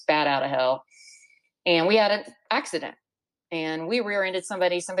hour, just bat out of hell. And we had an accident, and we rear-ended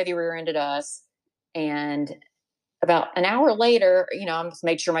somebody rear-ended us. And about an hour later, I just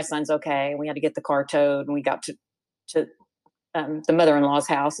made sure my son's okay. We had to get the car towed, and we got to the mother-in-law's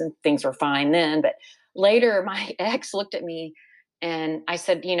house, and things were fine then. But later, my ex looked at me, and I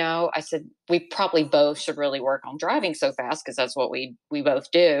said, we probably both should really work on driving so fast, because that's what we both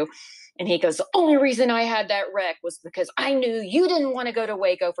do. And he goes, the only reason I had that wreck was because I knew you didn't want to go to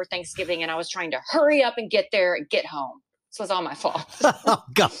Waco for Thanksgiving, and I was trying to hurry up and get there and get home. So it's all my fault. Oh,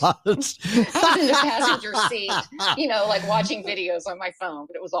 God. I was in the passenger seat, like watching videos on my phone,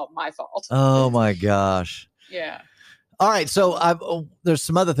 but it was all my fault. Oh, my gosh. Yeah. All right. So there's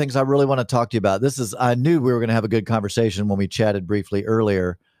some other things I really want to talk to you about. I knew we were going to have a good conversation when we chatted briefly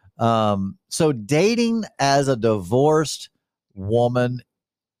earlier. So dating as a divorced woman,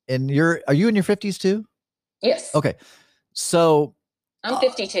 are you in your 50s too? Yes. Okay. So I'm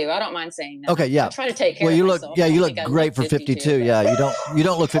 52. I don't mind saying that. Okay. Yeah. I try to take care of myself. You look great for 52. Yeah. You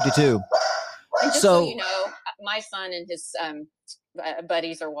don't look 52. And just so you know, my son and his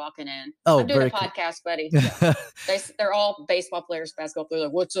buddies are walking in. Oh, I'm doing a podcast, buddy. They're all baseball players, basketball players.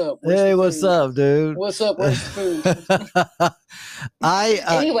 Like, what's up? Hey, what's up, dude? What's up? Where's the food?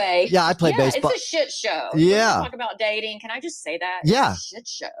 Anyway. Yeah, I play baseball. It's a shit show. Yeah. Talk about dating. Can I just say that? Yeah. It's a shit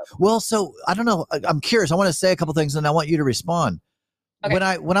show. Well, so I don't know. I'm curious. I want to say a couple things, and I want you to respond.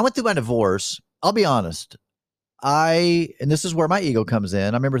 Okay. When I went through my divorce, I'll be honest. And this is where my ego comes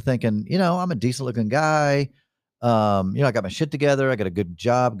in. I remember thinking, I'm a decent looking guy. I got my shit together. I got a good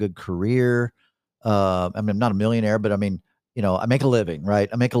job, good career. I'm not a millionaire, but I make a living, right?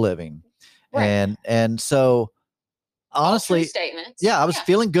 I make a living. Right. And so honestly, statements. Yeah, I was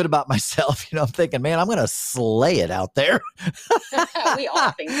feeling good about myself. I'm thinking, man, I'm going to slay it out there. We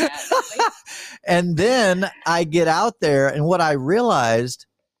all think that. And then I get out there, and what I realized,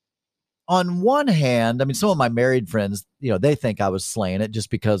 on one hand, some of my married friends, they think I was slaying it just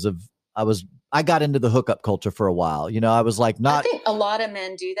because I got into the hookup culture for a while. I was like, I think a lot of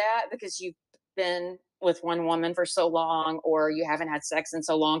men do that because you've been with one woman for so long, or you haven't had sex in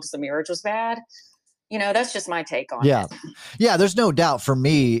so long because the marriage was bad. That's just my take on it. Yeah. There's no doubt for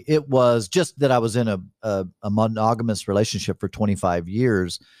me. It was just that I was in a monogamous relationship for 25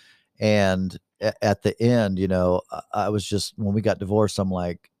 years. And at the end, I was just, when we got divorced, I'm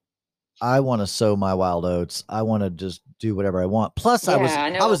like, I want to sow my wild oats. I want to just do whatever I want. Plus, I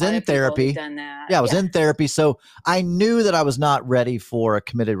was in therapy. I was in therapy. So I knew that I was not ready for a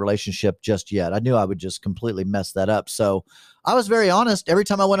committed relationship just yet. I knew I would just completely mess that up. So I was very honest. Every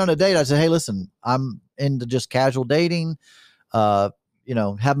time I went on a date, I said, hey, listen, I'm into just casual dating,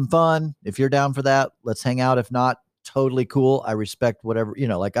 having fun. If you're down for that, let's hang out. If not, totally cool. I respect whatever,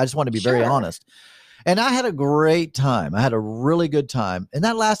 like I just want to be very Sure. honest. And I had a great time. I had a really good time. And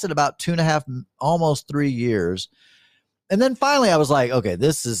that lasted about 2.5, almost 3 years. And then finally I was like, okay,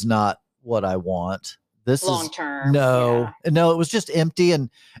 this is not what I want. This Long is term. no, it was just empty. And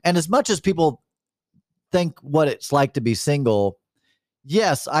as much as people think what it's like to be single,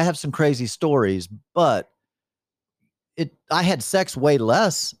 yes, I have some crazy stories, but I had sex way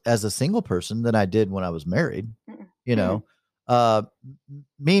less as a single person than I did when I was married, you know, uh,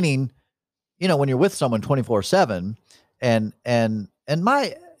 meaning, when you're with someone 24/7 and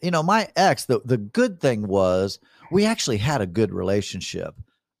my ex, the good thing was we actually had a good relationship.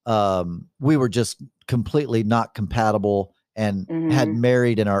 We were just completely not compatible and had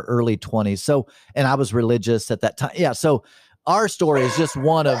married in our early 20s. So, and I was religious at that time. Yeah. So our story is just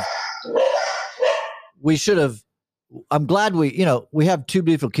one of, we should have, I'm glad we have 2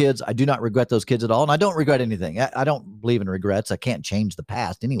 beautiful kids. I do not regret those kids at all. And I don't regret anything. I don't believe in regrets. I can't change the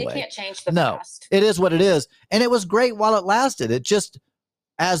past anyway. You can't change the past. It is what it is. And it was great while it lasted. It just,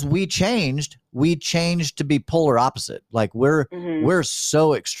 as we changed to be polar opposite. Like we're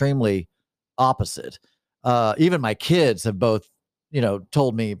so extremely opposite. Even my kids have both,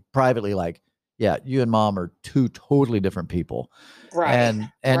 told me privately, like, yeah, you and mom are 2 totally different people. Right.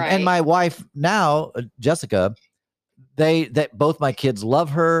 And my wife now, Jessica, that both my kids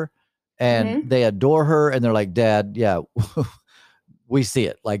love her and they adore her. And they're like, Dad, yeah, we see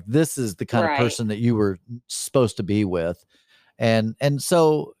it. Like, this is the kind of person that you were supposed to be with. And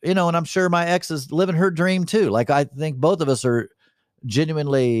so, and I'm sure my ex is living her dream too. Like, I think both of us are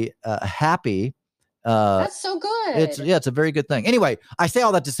genuinely happy. That's so good. It's a very good thing. Anyway, I say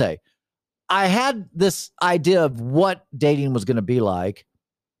all that to say, I had this idea of what dating was going to be like.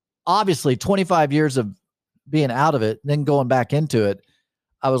 Obviously, 25 years of being out of it, then going back into it,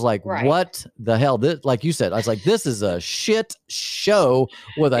 I was like, what the hell? This, like you said, I was like, this is a shit show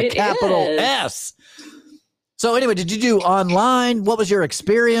with a capital S. So anyway, did you do online? What was your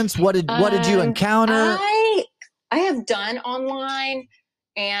experience? What did you encounter? I have done online,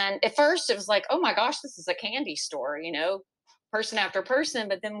 and at first it was like, oh my gosh, this is a candy store, person after person.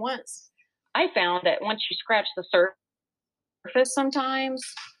 But then I found that once you scratch the surface, sometimes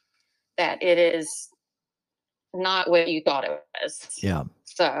that it is not what you thought it was. Yeah.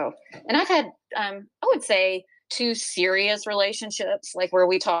 So, and I've had, I would say 2 serious relationships, like where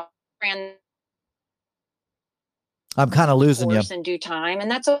we talk I'm kind of losing you. In due time, and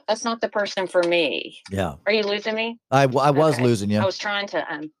that's not the person for me. Yeah. Are you losing me? I was losing you. I was trying to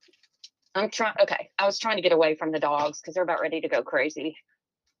I was trying to get away from the dogs because they're about ready to go crazy.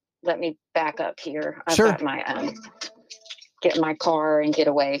 Let me back up here. I've got my get in my car and get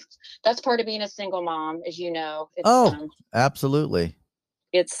away. That's part of being a single mom, as you know. It's, absolutely.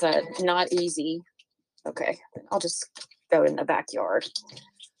 It's not easy. Okay, I'll just go in the backyard.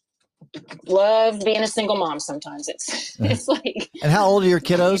 Love being a single mom. Sometimes it's like. And how old are your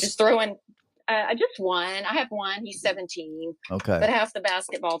kiddos? Just throwing. Just one. I have one. He's 17. Okay. But half the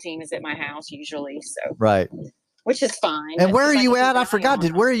basketball team is at my house usually. So. Right. Which is fine. And where are you at? I forgot.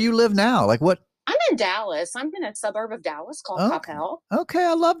 Where do you live now? Like what? I'm in Dallas. I'm in a suburb of Dallas called Coppell. Okay,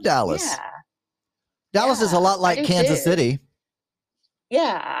 I love Dallas. Yeah. Dallas is a lot like Kansas City.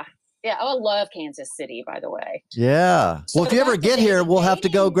 Yeah. Yeah. Oh, I love Kansas City, by the way. Yeah. Well, if you ever get here, we'll have to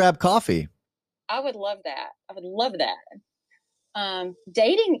go grab coffee. I would love that. I would love that.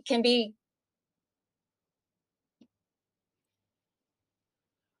 Dating can be.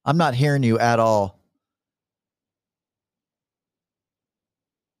 I'm not hearing you at all.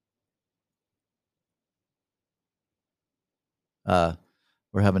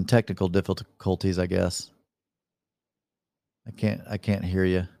 We're having technical difficulties, I guess. I can't hear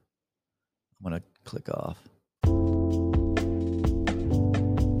you. I'm going to click off.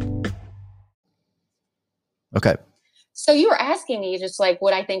 Okay. So you were asking me just like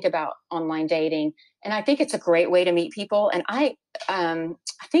what I think about online dating, and I think it's a great way to meet people. And I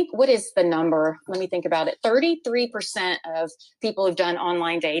think, what is the number? Let me think about it. 33% of people who've done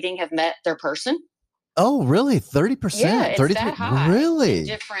online dating have met their person. Oh, really? 30%? Yeah, it's 33? That high. Really? In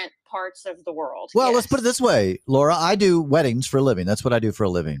different parts of the world. Well, let's put it this way, Laura. I do weddings for a living. That's what I do for a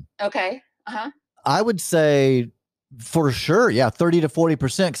living. Okay. Uh-huh. I would say for sure, yeah, 30 to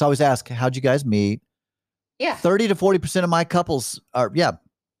 40%. Because I always ask, how'd you guys meet? Yeah. 30 to 40% of my couples are,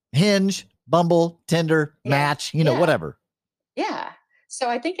 Hinge, Bumble, Tinder, Match, whatever. Yeah. So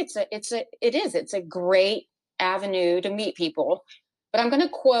I think it's a great avenue to meet people. But I'm going to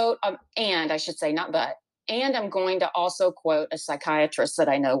quote, and I should say, not but, and I'm going to also quote a psychiatrist that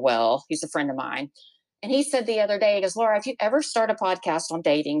I know well. He's a friend of mine. And he said the other day, he goes, Laura, if you ever start a podcast on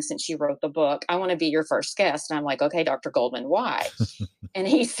dating since you wrote the book, I want to be your first guest. And I'm like, okay, Dr. Goldman, why? And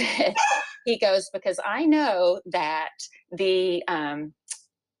he said, he goes, because I know that the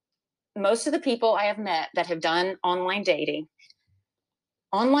most of the people I have met that have done online dating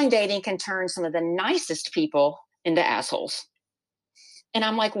can turn some of the nicest people into assholes. And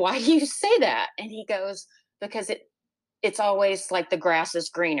I'm like, why do you say that? And he goes, because it's always like the grass is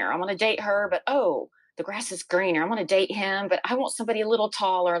greener. I want to date her, but the grass is greener. I want to date him, but I want somebody a little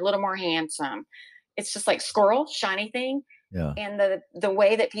taller, a little more handsome. It's just like squirrel, shiny thing. Yeah. And the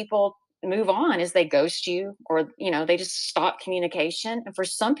way that people move on is they ghost you, or, they just stop communication. And for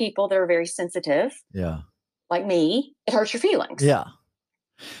some people, they're very sensitive. Yeah. Like me, it hurts your feelings. Yeah.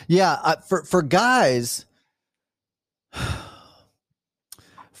 Yeah. For guys,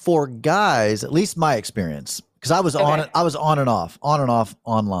 at least my experience, because I was on and off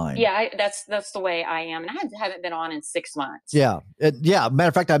online. Yeah, that's the way I am, and I haven't been on in 6 months. Yeah, Matter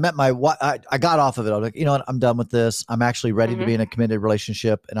of fact, I met my wife. I got off of it. I was like, you know what, I'm done with this. I'm actually ready to be in a committed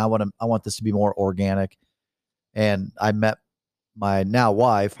relationship, and I want this to be more organic. And I met my now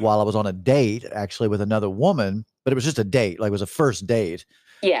wife while I was on a date, actually, with another woman, but it was just a date, like it was a first date.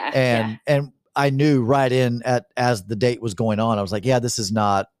 Yeah, and I knew right as the date was going on, I was like, yeah, this is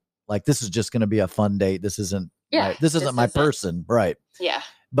not. Like, this is just going to be a fun date. This isn't my person. Right. Yeah.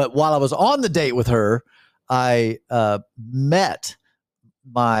 But while I was on the date with her, I met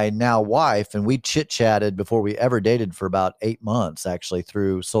my now wife, and we chit-chatted before we ever dated for about 8 months, actually,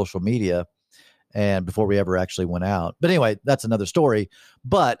 through social media, and before we ever actually went out. But anyway, that's another story.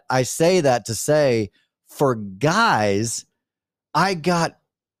 But I say that to say, for guys, I got,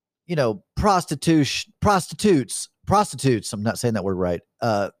 prostitutes, I'm not saying that word right,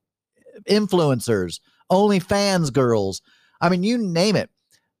 influencers, OnlyFans girls. I mean, you name it.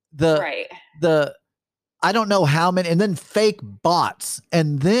 I don't know how many, and then fake bots,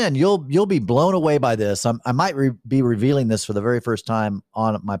 and then you'll be blown away by this. I might be revealing this for the very first time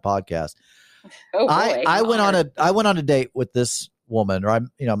on my podcast. Oh boy! I went on a date with this woman, or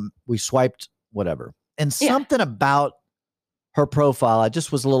we swiped whatever, and something about her profile I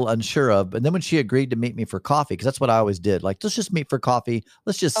just was a little unsure of. And then when she agreed to meet me for coffee, because that's what I always did, like, let's just meet for coffee.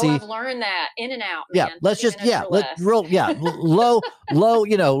 Let's just see. I've learned that in and out. Yeah. Man. Let's just,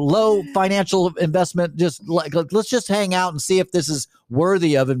 low financial investment. Just like, let's just hang out and see if this is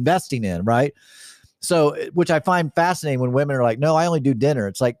worthy of investing in. Right. So, which I find fascinating when women are like, no, I only do dinner.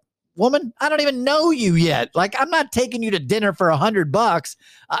 It's like, woman, I don't even know you yet. Like, I'm not taking you to dinner for $100.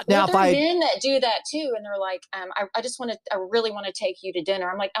 Now, there are men that do that too, and they're like, I really want to take you to dinner.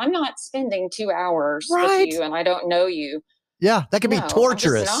 I'm like, I'm not spending 2 hours with you, and I don't know you. Yeah, that could be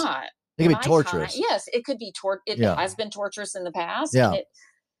torturous. I'm just not. It could be torturous. Yes, it could be It has been torturous in the past. Yeah,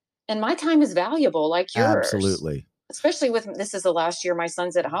 and my time is valuable, like yours. Absolutely. Especially this is the last year my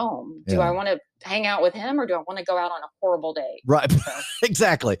son's at home. Do I want to hang out with him, or do I want to go out on a horrible date? Right. So.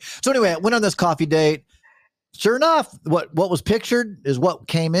 Exactly. So anyway, I went on this coffee date. Sure enough, what was pictured is what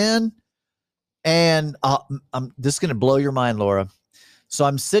came in. And this is going to blow your mind, Laura. So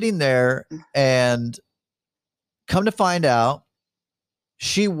I'm sitting there, and come to find out,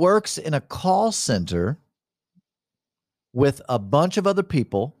 she works in a call center with a bunch of other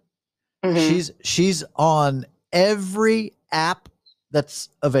people. Mm-hmm. She's on every app that's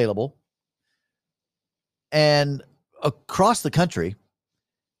available and across the country.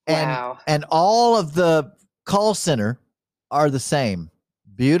 Wow. And all of the call center are the same.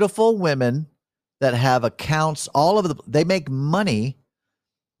 Beautiful women that have accounts all over they make money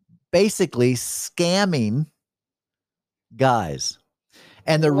basically scamming guys.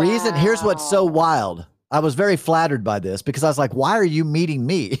 And the reason, here's what's so wild. I was very flattered by this because I was like, why are you meeting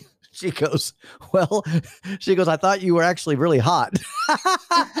me? She goes, I thought you were actually really hot. And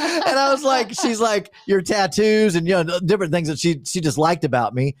I was like, she's like, your tattoos and, different things that she just liked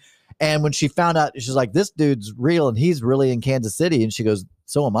about me. And when she found out, she's like, this dude's real and he's really in Kansas City. And she goes,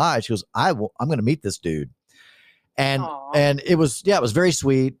 so am I. She goes, I'm going to meet this dude. And, and it was very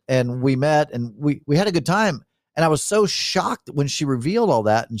sweet. And we met and we had a good time. And I was so shocked when she revealed all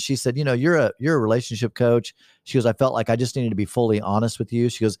that. And she said, you're a relationship coach. She goes, I felt like I just needed to be fully honest with you.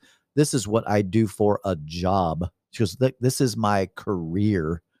 She goes, this is what I do for a job. She goes, this is my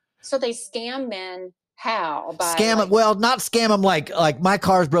career. So they scam men. How? Not scam them like my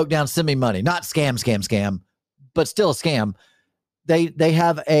car's broke down, send me money. Not scam, but still a scam. They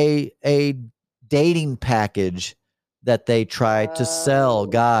have a dating package that they try to sell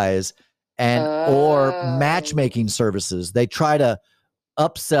guys or matchmaking services. They try to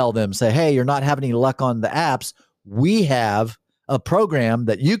upsell them, say, hey, you're not having any luck on the apps. We have a program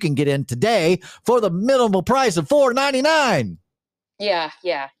that you can get in today for the minimal price of $4.99. Yeah.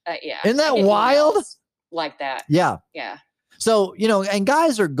 Isn't that wild? Like that. Yeah. Yeah. So, and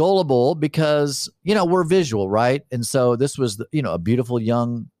guys are gullible because, we're visual, right? And so this was, a beautiful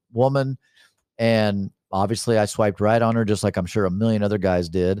young woman. And obviously I swiped right on her, just like I'm sure a million other guys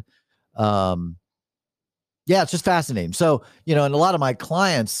did. Yeah, it's just fascinating. So, and a lot of my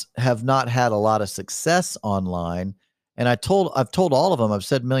clients have not had a lot of success online. And I've told all of them, I've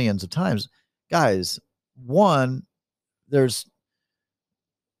said millions of times, guys, one, there's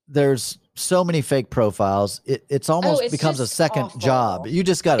so many fake profiles. It's almost becomes a second awful job. You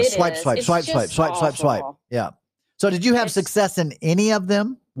just got to swipe. Yeah. So did you have success in any of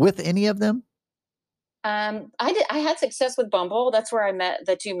them, with any of them? I had success with Bumble. That's where I met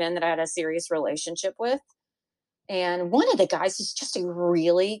the two men that I had a serious relationship with. And one of the guys is just a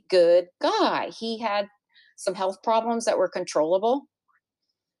really good guy. He had some health problems that were controllable.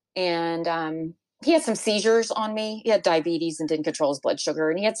 And he had some seizures on me. He had diabetes and didn't control his blood sugar.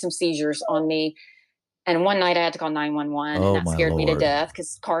 And he had some seizures on me. And one night I had to call 911, and that scared me to death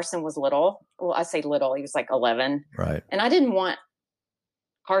because Carson was little. Well, I say little. He was like 11. Right. And I didn't want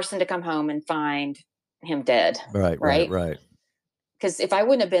Carson to come home and find him dead. Right. Because if I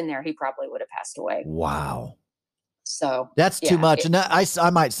wouldn't have been there, he probably would have passed away. Wow. So that's too much. And I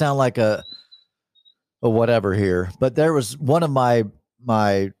might sound like a whatever here, but there was one of my,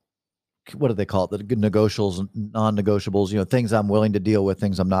 what do they call it? The negotiables, non-negotiables, things I'm willing to deal with,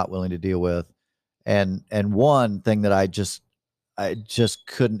 things I'm not willing to deal with. And one thing that I just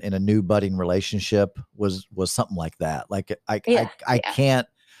couldn't in a new budding relationship was something like that. Like I can't,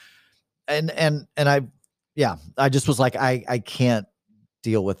 I just was like, I can't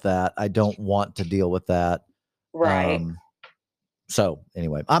deal with that. I don't want to deal with that. Right. So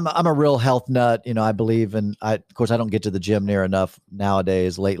anyway, I'm a real health nut. I believe in, of course I don't get to the gym near enough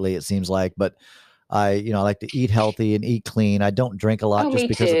nowadays lately, it seems like, but I like to eat healthy and eat clean. I don't drink a lot just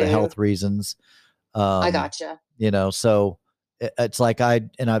because of the health reasons. I gotcha. So it's like I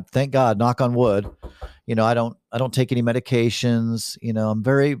thank God, knock on wood, I don't take any medications. I'm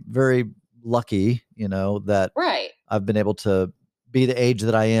very, very lucky, that I've been able to be the age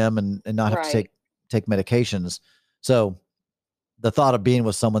that I am and not have to take medications. So the thought of being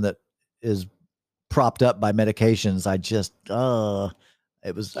with someone that is propped up by medications, I just, I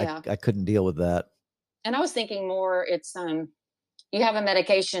couldn't deal with that. And I was thinking more, it's, you have a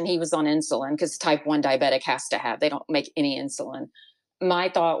medication, he was on insulin because type 1 diabetic has to have, they don't make any insulin. My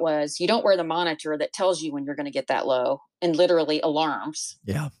thought was, you don't wear the monitor that tells you when you're going to get that low and literally alarms.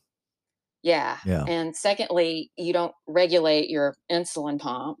 Yeah. And secondly, you don't regulate your insulin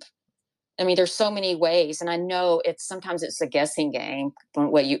pump. I mean, there's so many ways. And I know sometimes it's a guessing game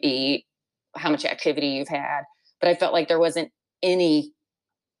on what you eat, how much activity you've had, but I felt like there wasn't any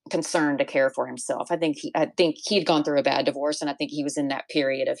concern to care for himself. I think he'd gone through a bad divorce, and I think he was in that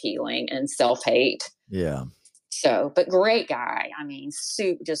period of healing and self-hate. Yeah. So, but great guy. I mean,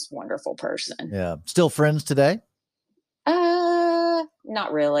 just wonderful person. Yeah. Still friends today?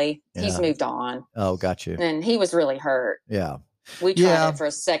 Not really. Yeah. He's moved on. Oh, got you. And he was really hurt. Yeah. We tried it for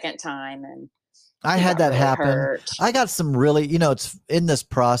a second time, and I had that really happen. Hurt. I got some really, it's in this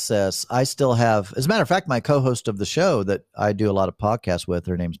process. I still have, as a matter of fact, my co-host of the show that I do a lot of podcasts with,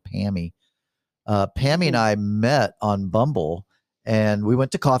 her name's Pammy. Pammy and I met on Bumble, and we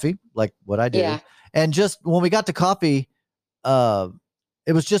went to coffee, like what I do. Yeah. And just when we got to coffee,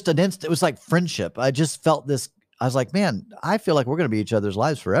 it was just it was like friendship. I just felt this. I was like, man, I feel like we're going to be each other's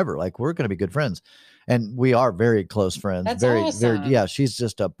lives forever. Like we're going to be good friends. And we are very close friends. That's very, awesome. very, she's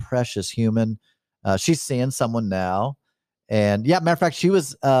just a precious human. She's seeing someone now. And matter of fact, she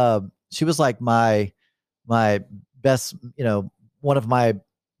was like my best, one of my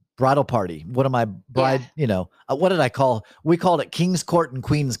bridal party, one of my bride, what did I call? We called it King's Court and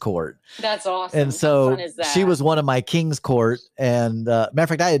Queen's Court. That's awesome. And so How fun is that? she was one of my King's Court. And matter of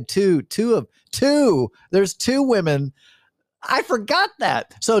fact, I had two. There's two women. I forgot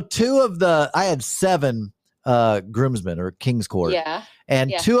that. So I had 7 groomsmen or King's Court. Yeah.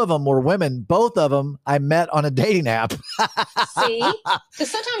 And 2 of them were women. Both of them I met on a dating app. See?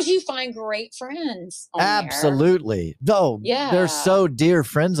 Because sometimes you find great friends on Absolutely. No, they're so dear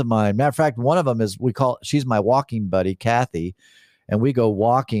friends of mine. Matter of fact, one of them is, she's my walking buddy, Kathy. And we go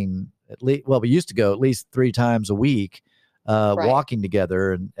walking we used to go at least 3 times a week, walking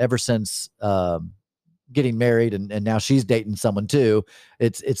together. And ever since getting married and now she's dating someone too,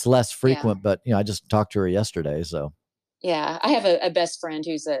 it's less frequent, but I just talked to her yesterday. So yeah, I have a best friend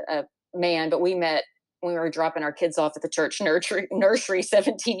who's a man, but we met when we were dropping our kids off at the church nursery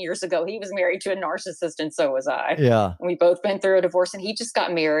 17 years ago. He was married to a narcissist, and so was I. Yeah. And we both been through a divorce, and he just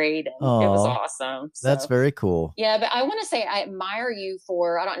got married, and it was awesome. That's very cool. Yeah, but I want to say I admire you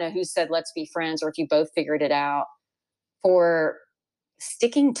for, I don't know who said let's be friends, or if you both figured it out, for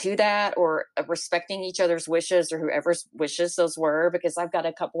sticking to that, or respecting each other's wishes, or whoever's wishes those were, because I've got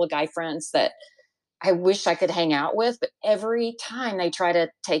a couple of guy friends that I wish I could hang out with, but every time they try to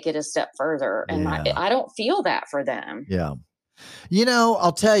take it a step further, and I don't feel that for them. Yeah.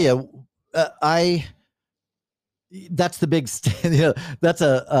 I'll tell you, that's the big, that's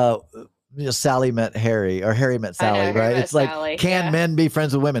Sally met Harry, or Harry met Sally, right? It's like, Sally. Can men be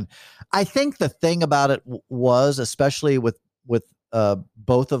friends with women? I think the thing about it was, especially with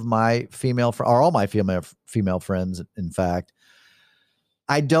both of my or all my female friends, in fact,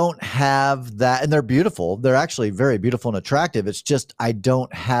 I don't have that, and they're beautiful. They're actually very beautiful and attractive. It's just, I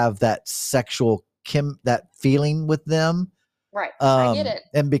don't have that sexual that feeling with them. Right. I get it.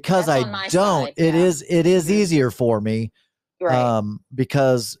 And because I don't, side, it is easier for me. Right.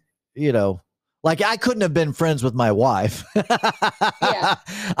 Because, like, I couldn't have been friends with my wife. Yeah.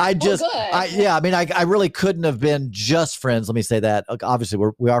 I really couldn't have been just friends. Let me say that. Obviously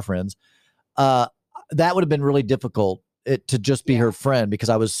we are friends. That would have been really difficult to just be her friend, because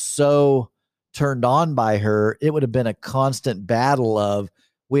I was so turned on by her. It would have been a constant battle of,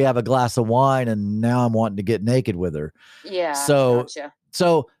 we have a glass of wine and now I'm wanting to get naked with her. Yeah. So, gotcha.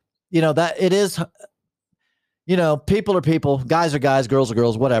 That it is, people are people, guys are guys, girls are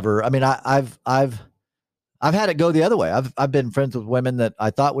girls, whatever. I mean, I've had it go the other way. I've been friends with women that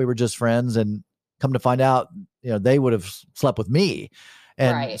I thought we were just friends, and come to find out, they would have slept with me.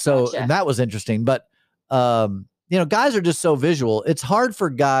 And gotcha. And that was interesting. But, guys are just so visual. It's hard for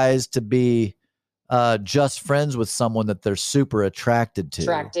guys to be just friends with someone that they're super attracted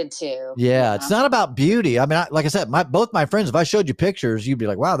to. Yeah. It's not about beauty. I mean, like I said, both my friends, if I showed you pictures, you'd be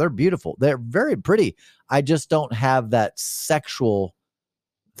like, wow, they're beautiful. They're very pretty. I just don't have that sexual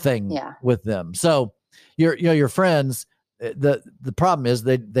thing with them. So your friends, the problem is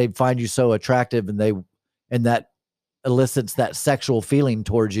they find you so attractive, and that elicits that sexual feeling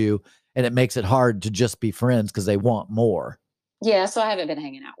towards you. And it makes it hard to just be friends, because they want more. Yeah, so I haven't been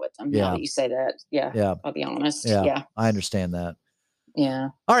hanging out with them. Now that you say that. Yeah. I'll be honest. Yeah. I understand that. Yeah.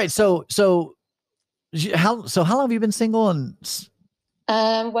 All right. So how long have you been single?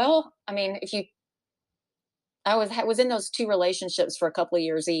 And well, I mean, I was in those two relationships for a couple of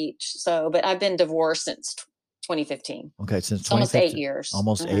years each. So, but I've been divorced since 2015. Okay, since 2015. Almost 8 years.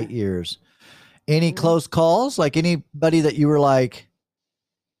 Almost 8 years. Any close calls? Like, anybody that you were like,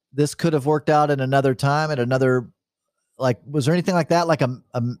 this could have worked out in another time, at another, like, was there anything like that? Like I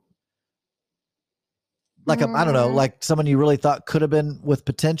don't know, like someone you really thought could have been with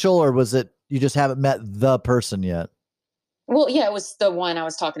potential, or was it you just haven't met the person yet? Well, yeah, it was the one I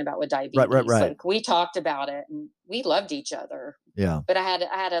was talking about with diabetes. Right. Like, we talked about it, and we loved each other. Yeah. But I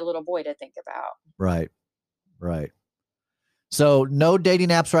had a little boy to think about. Right. So no dating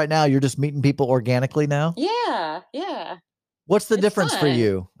apps right now. You're just meeting people organically now? Yeah. What's the difference for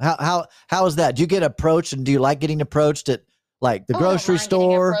you? How is that? Do you get approached, and do you like getting approached at, like, the grocery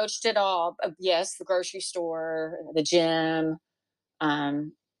store? Approached at all? Yes, the grocery store, the gym.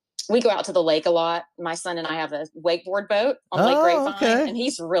 We go out to the lake a lot. My son and I have a wakeboard boat on Lake Grapevine, and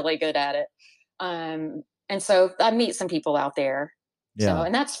he's really good at it. And so I meet some people out there. Yeah. So,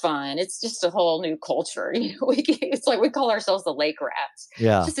 and that's fun. It's just a whole new culture. It's like we call ourselves the lake rats.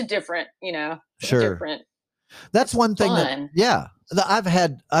 Yeah. It's just a different, different. That's one thing I've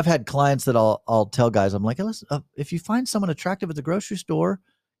had clients that I'll tell guys, I'm like, hey, listen, if you find someone attractive at the grocery store,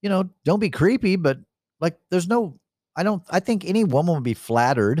 don't be creepy, but, like, I think any woman would be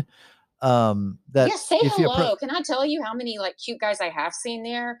flattered. Say hello. Can I tell you how many, like, cute guys I have seen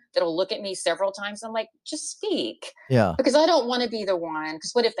there that'll look at me several times? I'm like, just speak. Yeah. Because I don't want to be the one,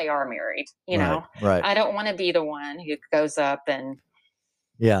 because what if they are married? Right. I don't want to be the one who goes up and.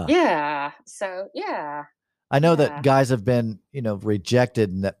 Yeah. Yeah. So, yeah. I know that guys have been, rejected,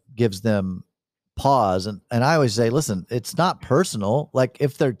 and that gives them pause. And I always say, listen, it's not personal. Like,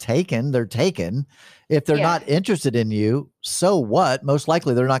 if they're taken, they're taken. If they're not interested in you, so what? Most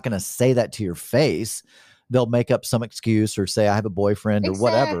likely they're not going to say that to your face. They'll make up some excuse or say, I have a boyfriend or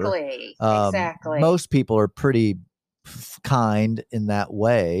whatever. Exactly. Most people are pretty kind in that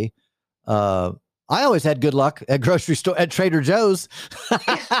way. I always had good luck at grocery store, at Trader Joe's.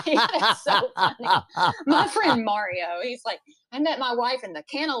 That's so funny. My friend Mario, he's like, I met my wife in the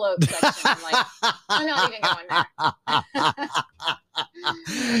cantaloupe section. I'm like, I'm not even going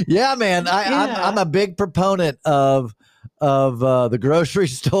there. Yeah, man. I'm a big proponent of of the grocery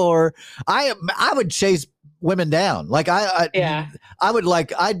store. I would chase women down. Like I would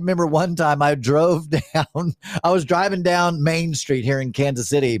like, I remember one time I drove down, I was driving down Main Street here in Kansas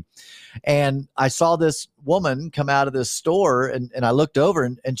City, and I saw this woman come out of this store, and I looked over,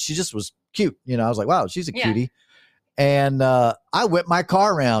 and she just was cute. You know, I was like, wow, she's a cutie. And I whipped my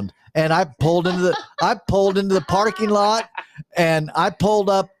car around, and I pulled into the parking lot, and I pulled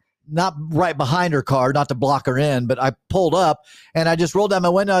up, not right behind her car, not to block her in, but I pulled up, and I just rolled down my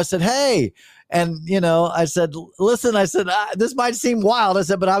window. I said, hey. And, you know, I said, listen, I said, this might seem wild. I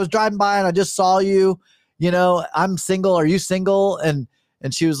said, but I was driving by and I just saw you, you know, I'm single. Are you single? And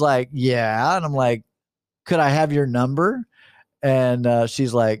she was like, yeah. And I'm like, could I have your number? And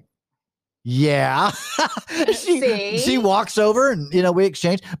she's like, yeah. she walks over, and, you know, we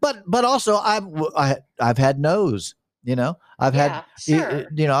exchange, but also I've had no's, you know, I've had, you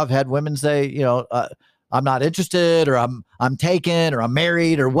know, I've had women say, you know, I'm not interested, or I'm taken, or I'm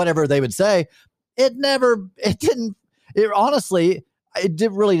married, or whatever they would say. Honestly,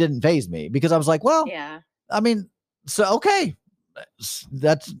 really didn't faze me, because I was like, well, I mean, so, okay,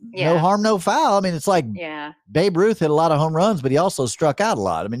 that's no harm, no foul. I mean, it's like Babe Ruth hit a lot of home runs, but he also struck out a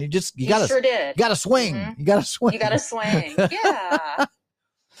lot. I mean, you gotta swing. Mm-hmm. You gotta swing. You gotta swing. Yeah.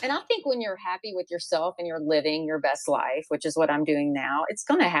 And I think when you're happy with yourself and you're living your best life, which is what I'm doing now, it's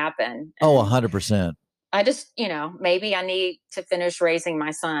going to happen. Oh, 100%. I just, you know, maybe I need to finish raising my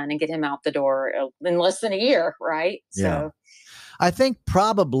son and get him out the door in less than a year. Right. Yeah. So I think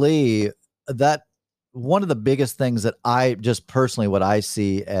probably that one of the biggest things that I just personally, what I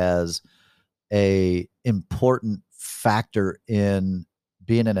see as a important factor in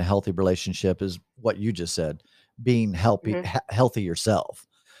being in a healthy relationship is what you just said, being healthy yourself.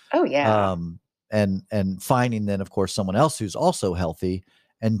 Oh yeah. And finding then, of course, someone else who's also healthy,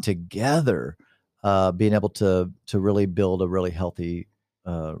 and together being able to really build a really healthy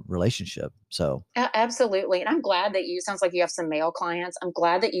relationship. So absolutely. And I'm glad that sounds like you have some male clients. I'm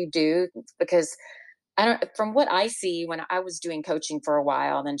glad that you do, because from what I see when I was doing coaching for a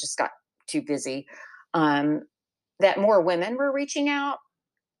while and then just got too busy, that more women were reaching out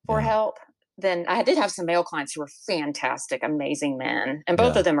for help. Then I did have some male clients who were fantastic, amazing men, and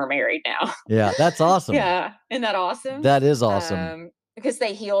both of them are married now. Yeah, that's awesome. Yeah. Isn't that awesome? That is awesome. Because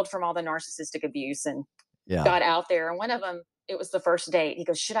they healed from all the narcissistic abuse and got out there. And one of them, it was the first date. He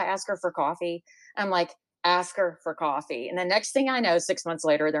goes, should I ask her for coffee? I'm like, ask her for coffee. And the next thing I know, 6 months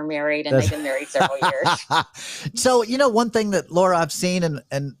later, they're married, and they've been married several years. So, you know, one thing that, Laura, I've seen,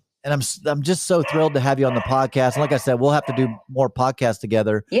 and I'm just so thrilled to have you on the podcast. And like I said, we'll have to do more podcasts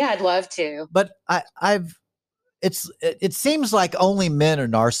together. Yeah, I'd love to. But it seems like only men are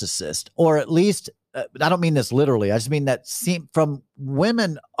narcissists, or at least, I don't mean this literally. I just mean that from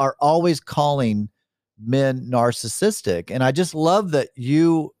women are always calling men narcissistic. And I just love that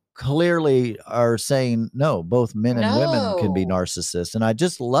you clearly are saying, no, both men and women can be narcissists. And I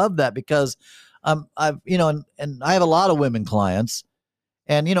just love that, because I've, you know, and I have a lot of women clients,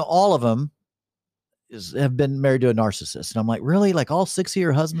 and, you know, all of them have been married to a narcissist. And I'm like, really? Like all 6 of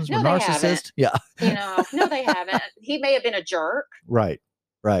your husbands were narcissists? Yeah. You know, no, they haven't. He may have been a jerk. Right.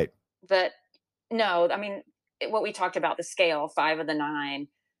 But no, I mean, what we talked about, the scale, 5 of the 9.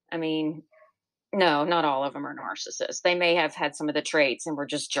 I mean, no, not all of them are narcissists. They may have had some of the traits and were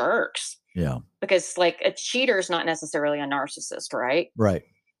just jerks. Yeah. Because like a cheater is not necessarily a narcissist, right? Right.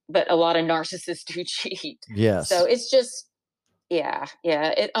 But a lot of narcissists do cheat. Yes. So it's just, yeah.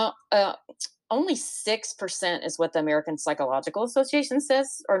 It only 6% is what the American Psychological Association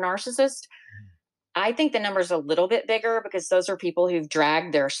says are narcissists. I think the number's a little bit bigger, because those are people who've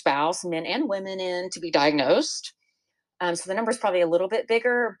dragged their spouse, men and women, in to be diagnosed. So the number's probably a little bit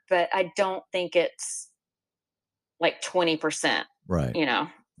bigger, but I don't think it's like 20%. Right. You know,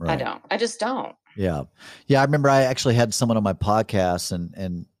 right. I just don't. Yeah. I remember I actually had someone on my podcast,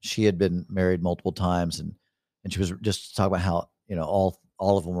 and she had been married multiple times, and she was just talking about how, you know,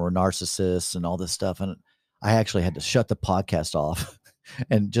 all of them were narcissists and all this stuff. And I actually had to shut the podcast off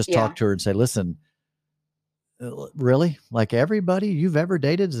and just talk to her and say, listen, really? Like everybody you've ever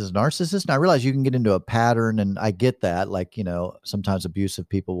dated is a narcissist? And I realize you can get into a pattern, and I get that. Like, you know, sometimes abusive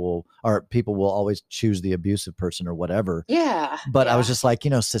people will always choose the abusive person or whatever. Yeah. But I was just like,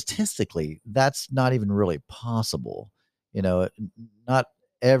 you know, statistically, that's not even really possible. You know, not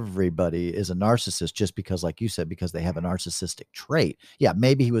everybody is a narcissist just because, like you said, because they have a narcissistic trait. Yeah,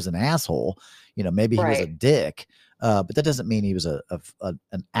 maybe he was an asshole, you know, maybe he was a dick, but that doesn't mean he was an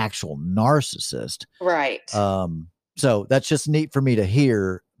actual narcissist. Right. So that's just neat for me to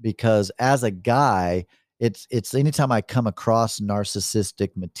hear, because as a guy, it's anytime I come across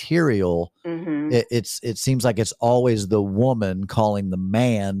narcissistic material, it seems like it's always the woman calling the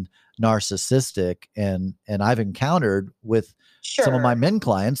man narcissistic. And I've encountered with some of my men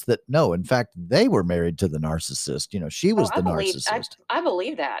clients that no, in fact, they were married to the narcissist. She was the narcissist. I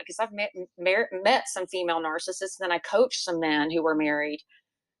believe that because I've met some female narcissists, and then I coached some men who were married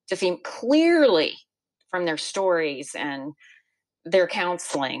to clearly from their stories and their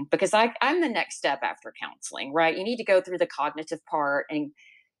counseling, because I'm the next step after counseling, right? You need to go through the cognitive part and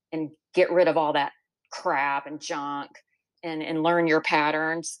get rid of all that crap and junk and learn your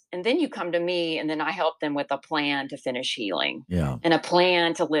patterns. And then you come to me, and then I help them with a plan to finish healing and a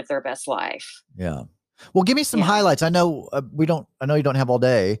plan to live their best life. Yeah. Well, give me some highlights. I know you don't have all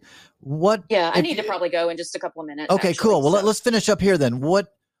day. I need to probably go in just a couple of minutes. Okay, actually, cool. Well, let's finish up here then.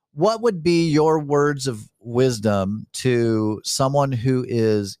 What would be your words of wisdom to someone who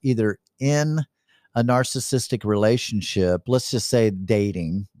is either in a narcissistic relationship, let's just say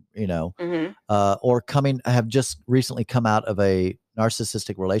dating, or have just recently come out of a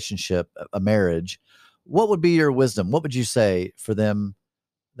narcissistic relationship, a marriage? What would be your wisdom? What would you say for them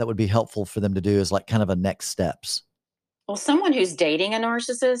that would be helpful for them to do as like kind of a next steps? Well, someone who's dating a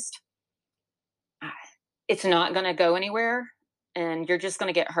narcissist, it's not going to go anywhere, and you're just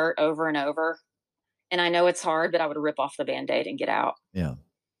going to get hurt over and over. And I know it's hard, but I would rip off the Band-Aid and get out. Yeah.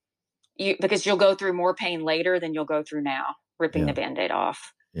 Because you'll go through more pain later than you'll go through now, ripping the Band-Aid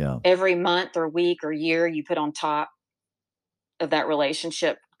off. Yeah. Every month or week or year you put on top of that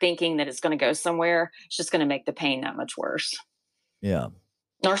relationship thinking that it's going to go somewhere, it's just going to make the pain that much worse. Yeah.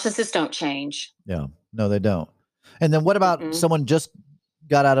 Narcissists don't change. Yeah. No, they don't. And then what about someone just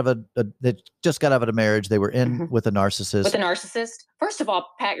got out of a marriage? They were in with a narcissist. With a narcissist, first of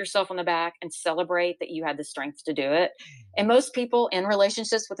all, pat yourself on the back and celebrate that you had the strength to do it. And most people in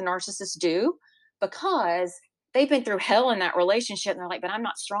relationships with a narcissist do, because they've been through hell in that relationship. And they're like, but I'm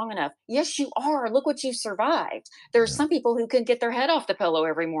not strong enough. Yes, you are. Look what you've survived. There are some people who can get their head off the pillow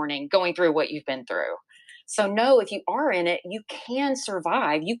every morning going through what you've been through. So no, if you are in it, you can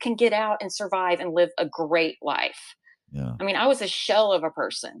survive. You can get out and survive and live a great life. Yeah. I mean, I was a shell of a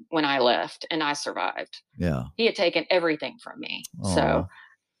person when I left, and I survived. Yeah. He had taken everything from me. Aww. So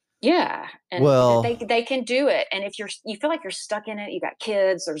yeah. And they can do it. And if you feel like you're stuck in it, you got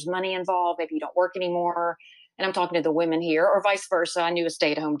kids, there's money involved, maybe you don't work anymore. And I'm talking to the women here, or vice versa. I knew a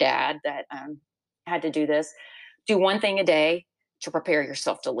stay-at-home dad that had to do this. Do one thing a day to prepare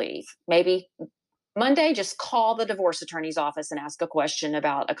yourself to leave. Maybe Monday, just call the divorce attorney's office and ask a question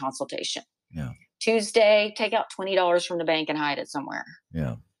about a consultation. Yeah. Tuesday, take out $20 from the bank and hide it somewhere.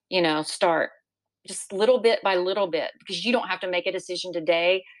 Yeah. Start just little bit by little bit, because you don't have to make a decision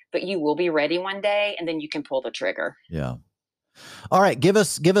today, but you will be ready one day, and then you can pull the trigger. Yeah. All right. Give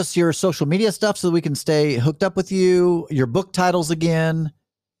us your social media stuff so that we can stay hooked up with you. Your book titles again.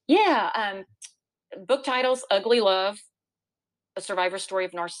 Yeah. Book titles: Ugly Love, A Survivor Story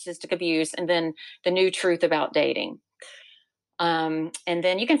of Narcissistic Abuse, and then The New Truth About Dating. And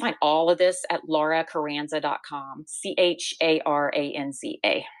then you can find all of this at lauracharanza.com,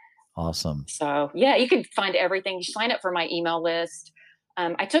 CHARANZA. Awesome. So yeah, you can find everything. You sign up for my email list.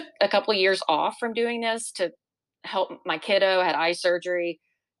 I took a couple of years off from doing this to help my kiddo, had eye surgery,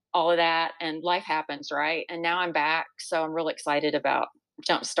 all of that, and life happens, right? And now I'm back. So I'm really excited about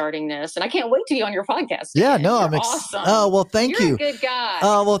jump starting this, and I can't wait to be on your podcast. Yeah, again. no, You're I'm awesome. Oh, well, thank you. You're a good guy.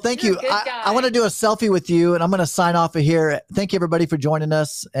 Oh, well, thank You're you. a good guy. I want to do a selfie with you, and I'm going to sign off of here. Thank you, everybody, for joining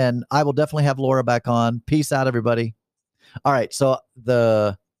us, and I will definitely have Laura back on. Peace out, everybody. All right, so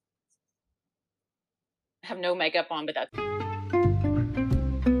I have no makeup on, but that's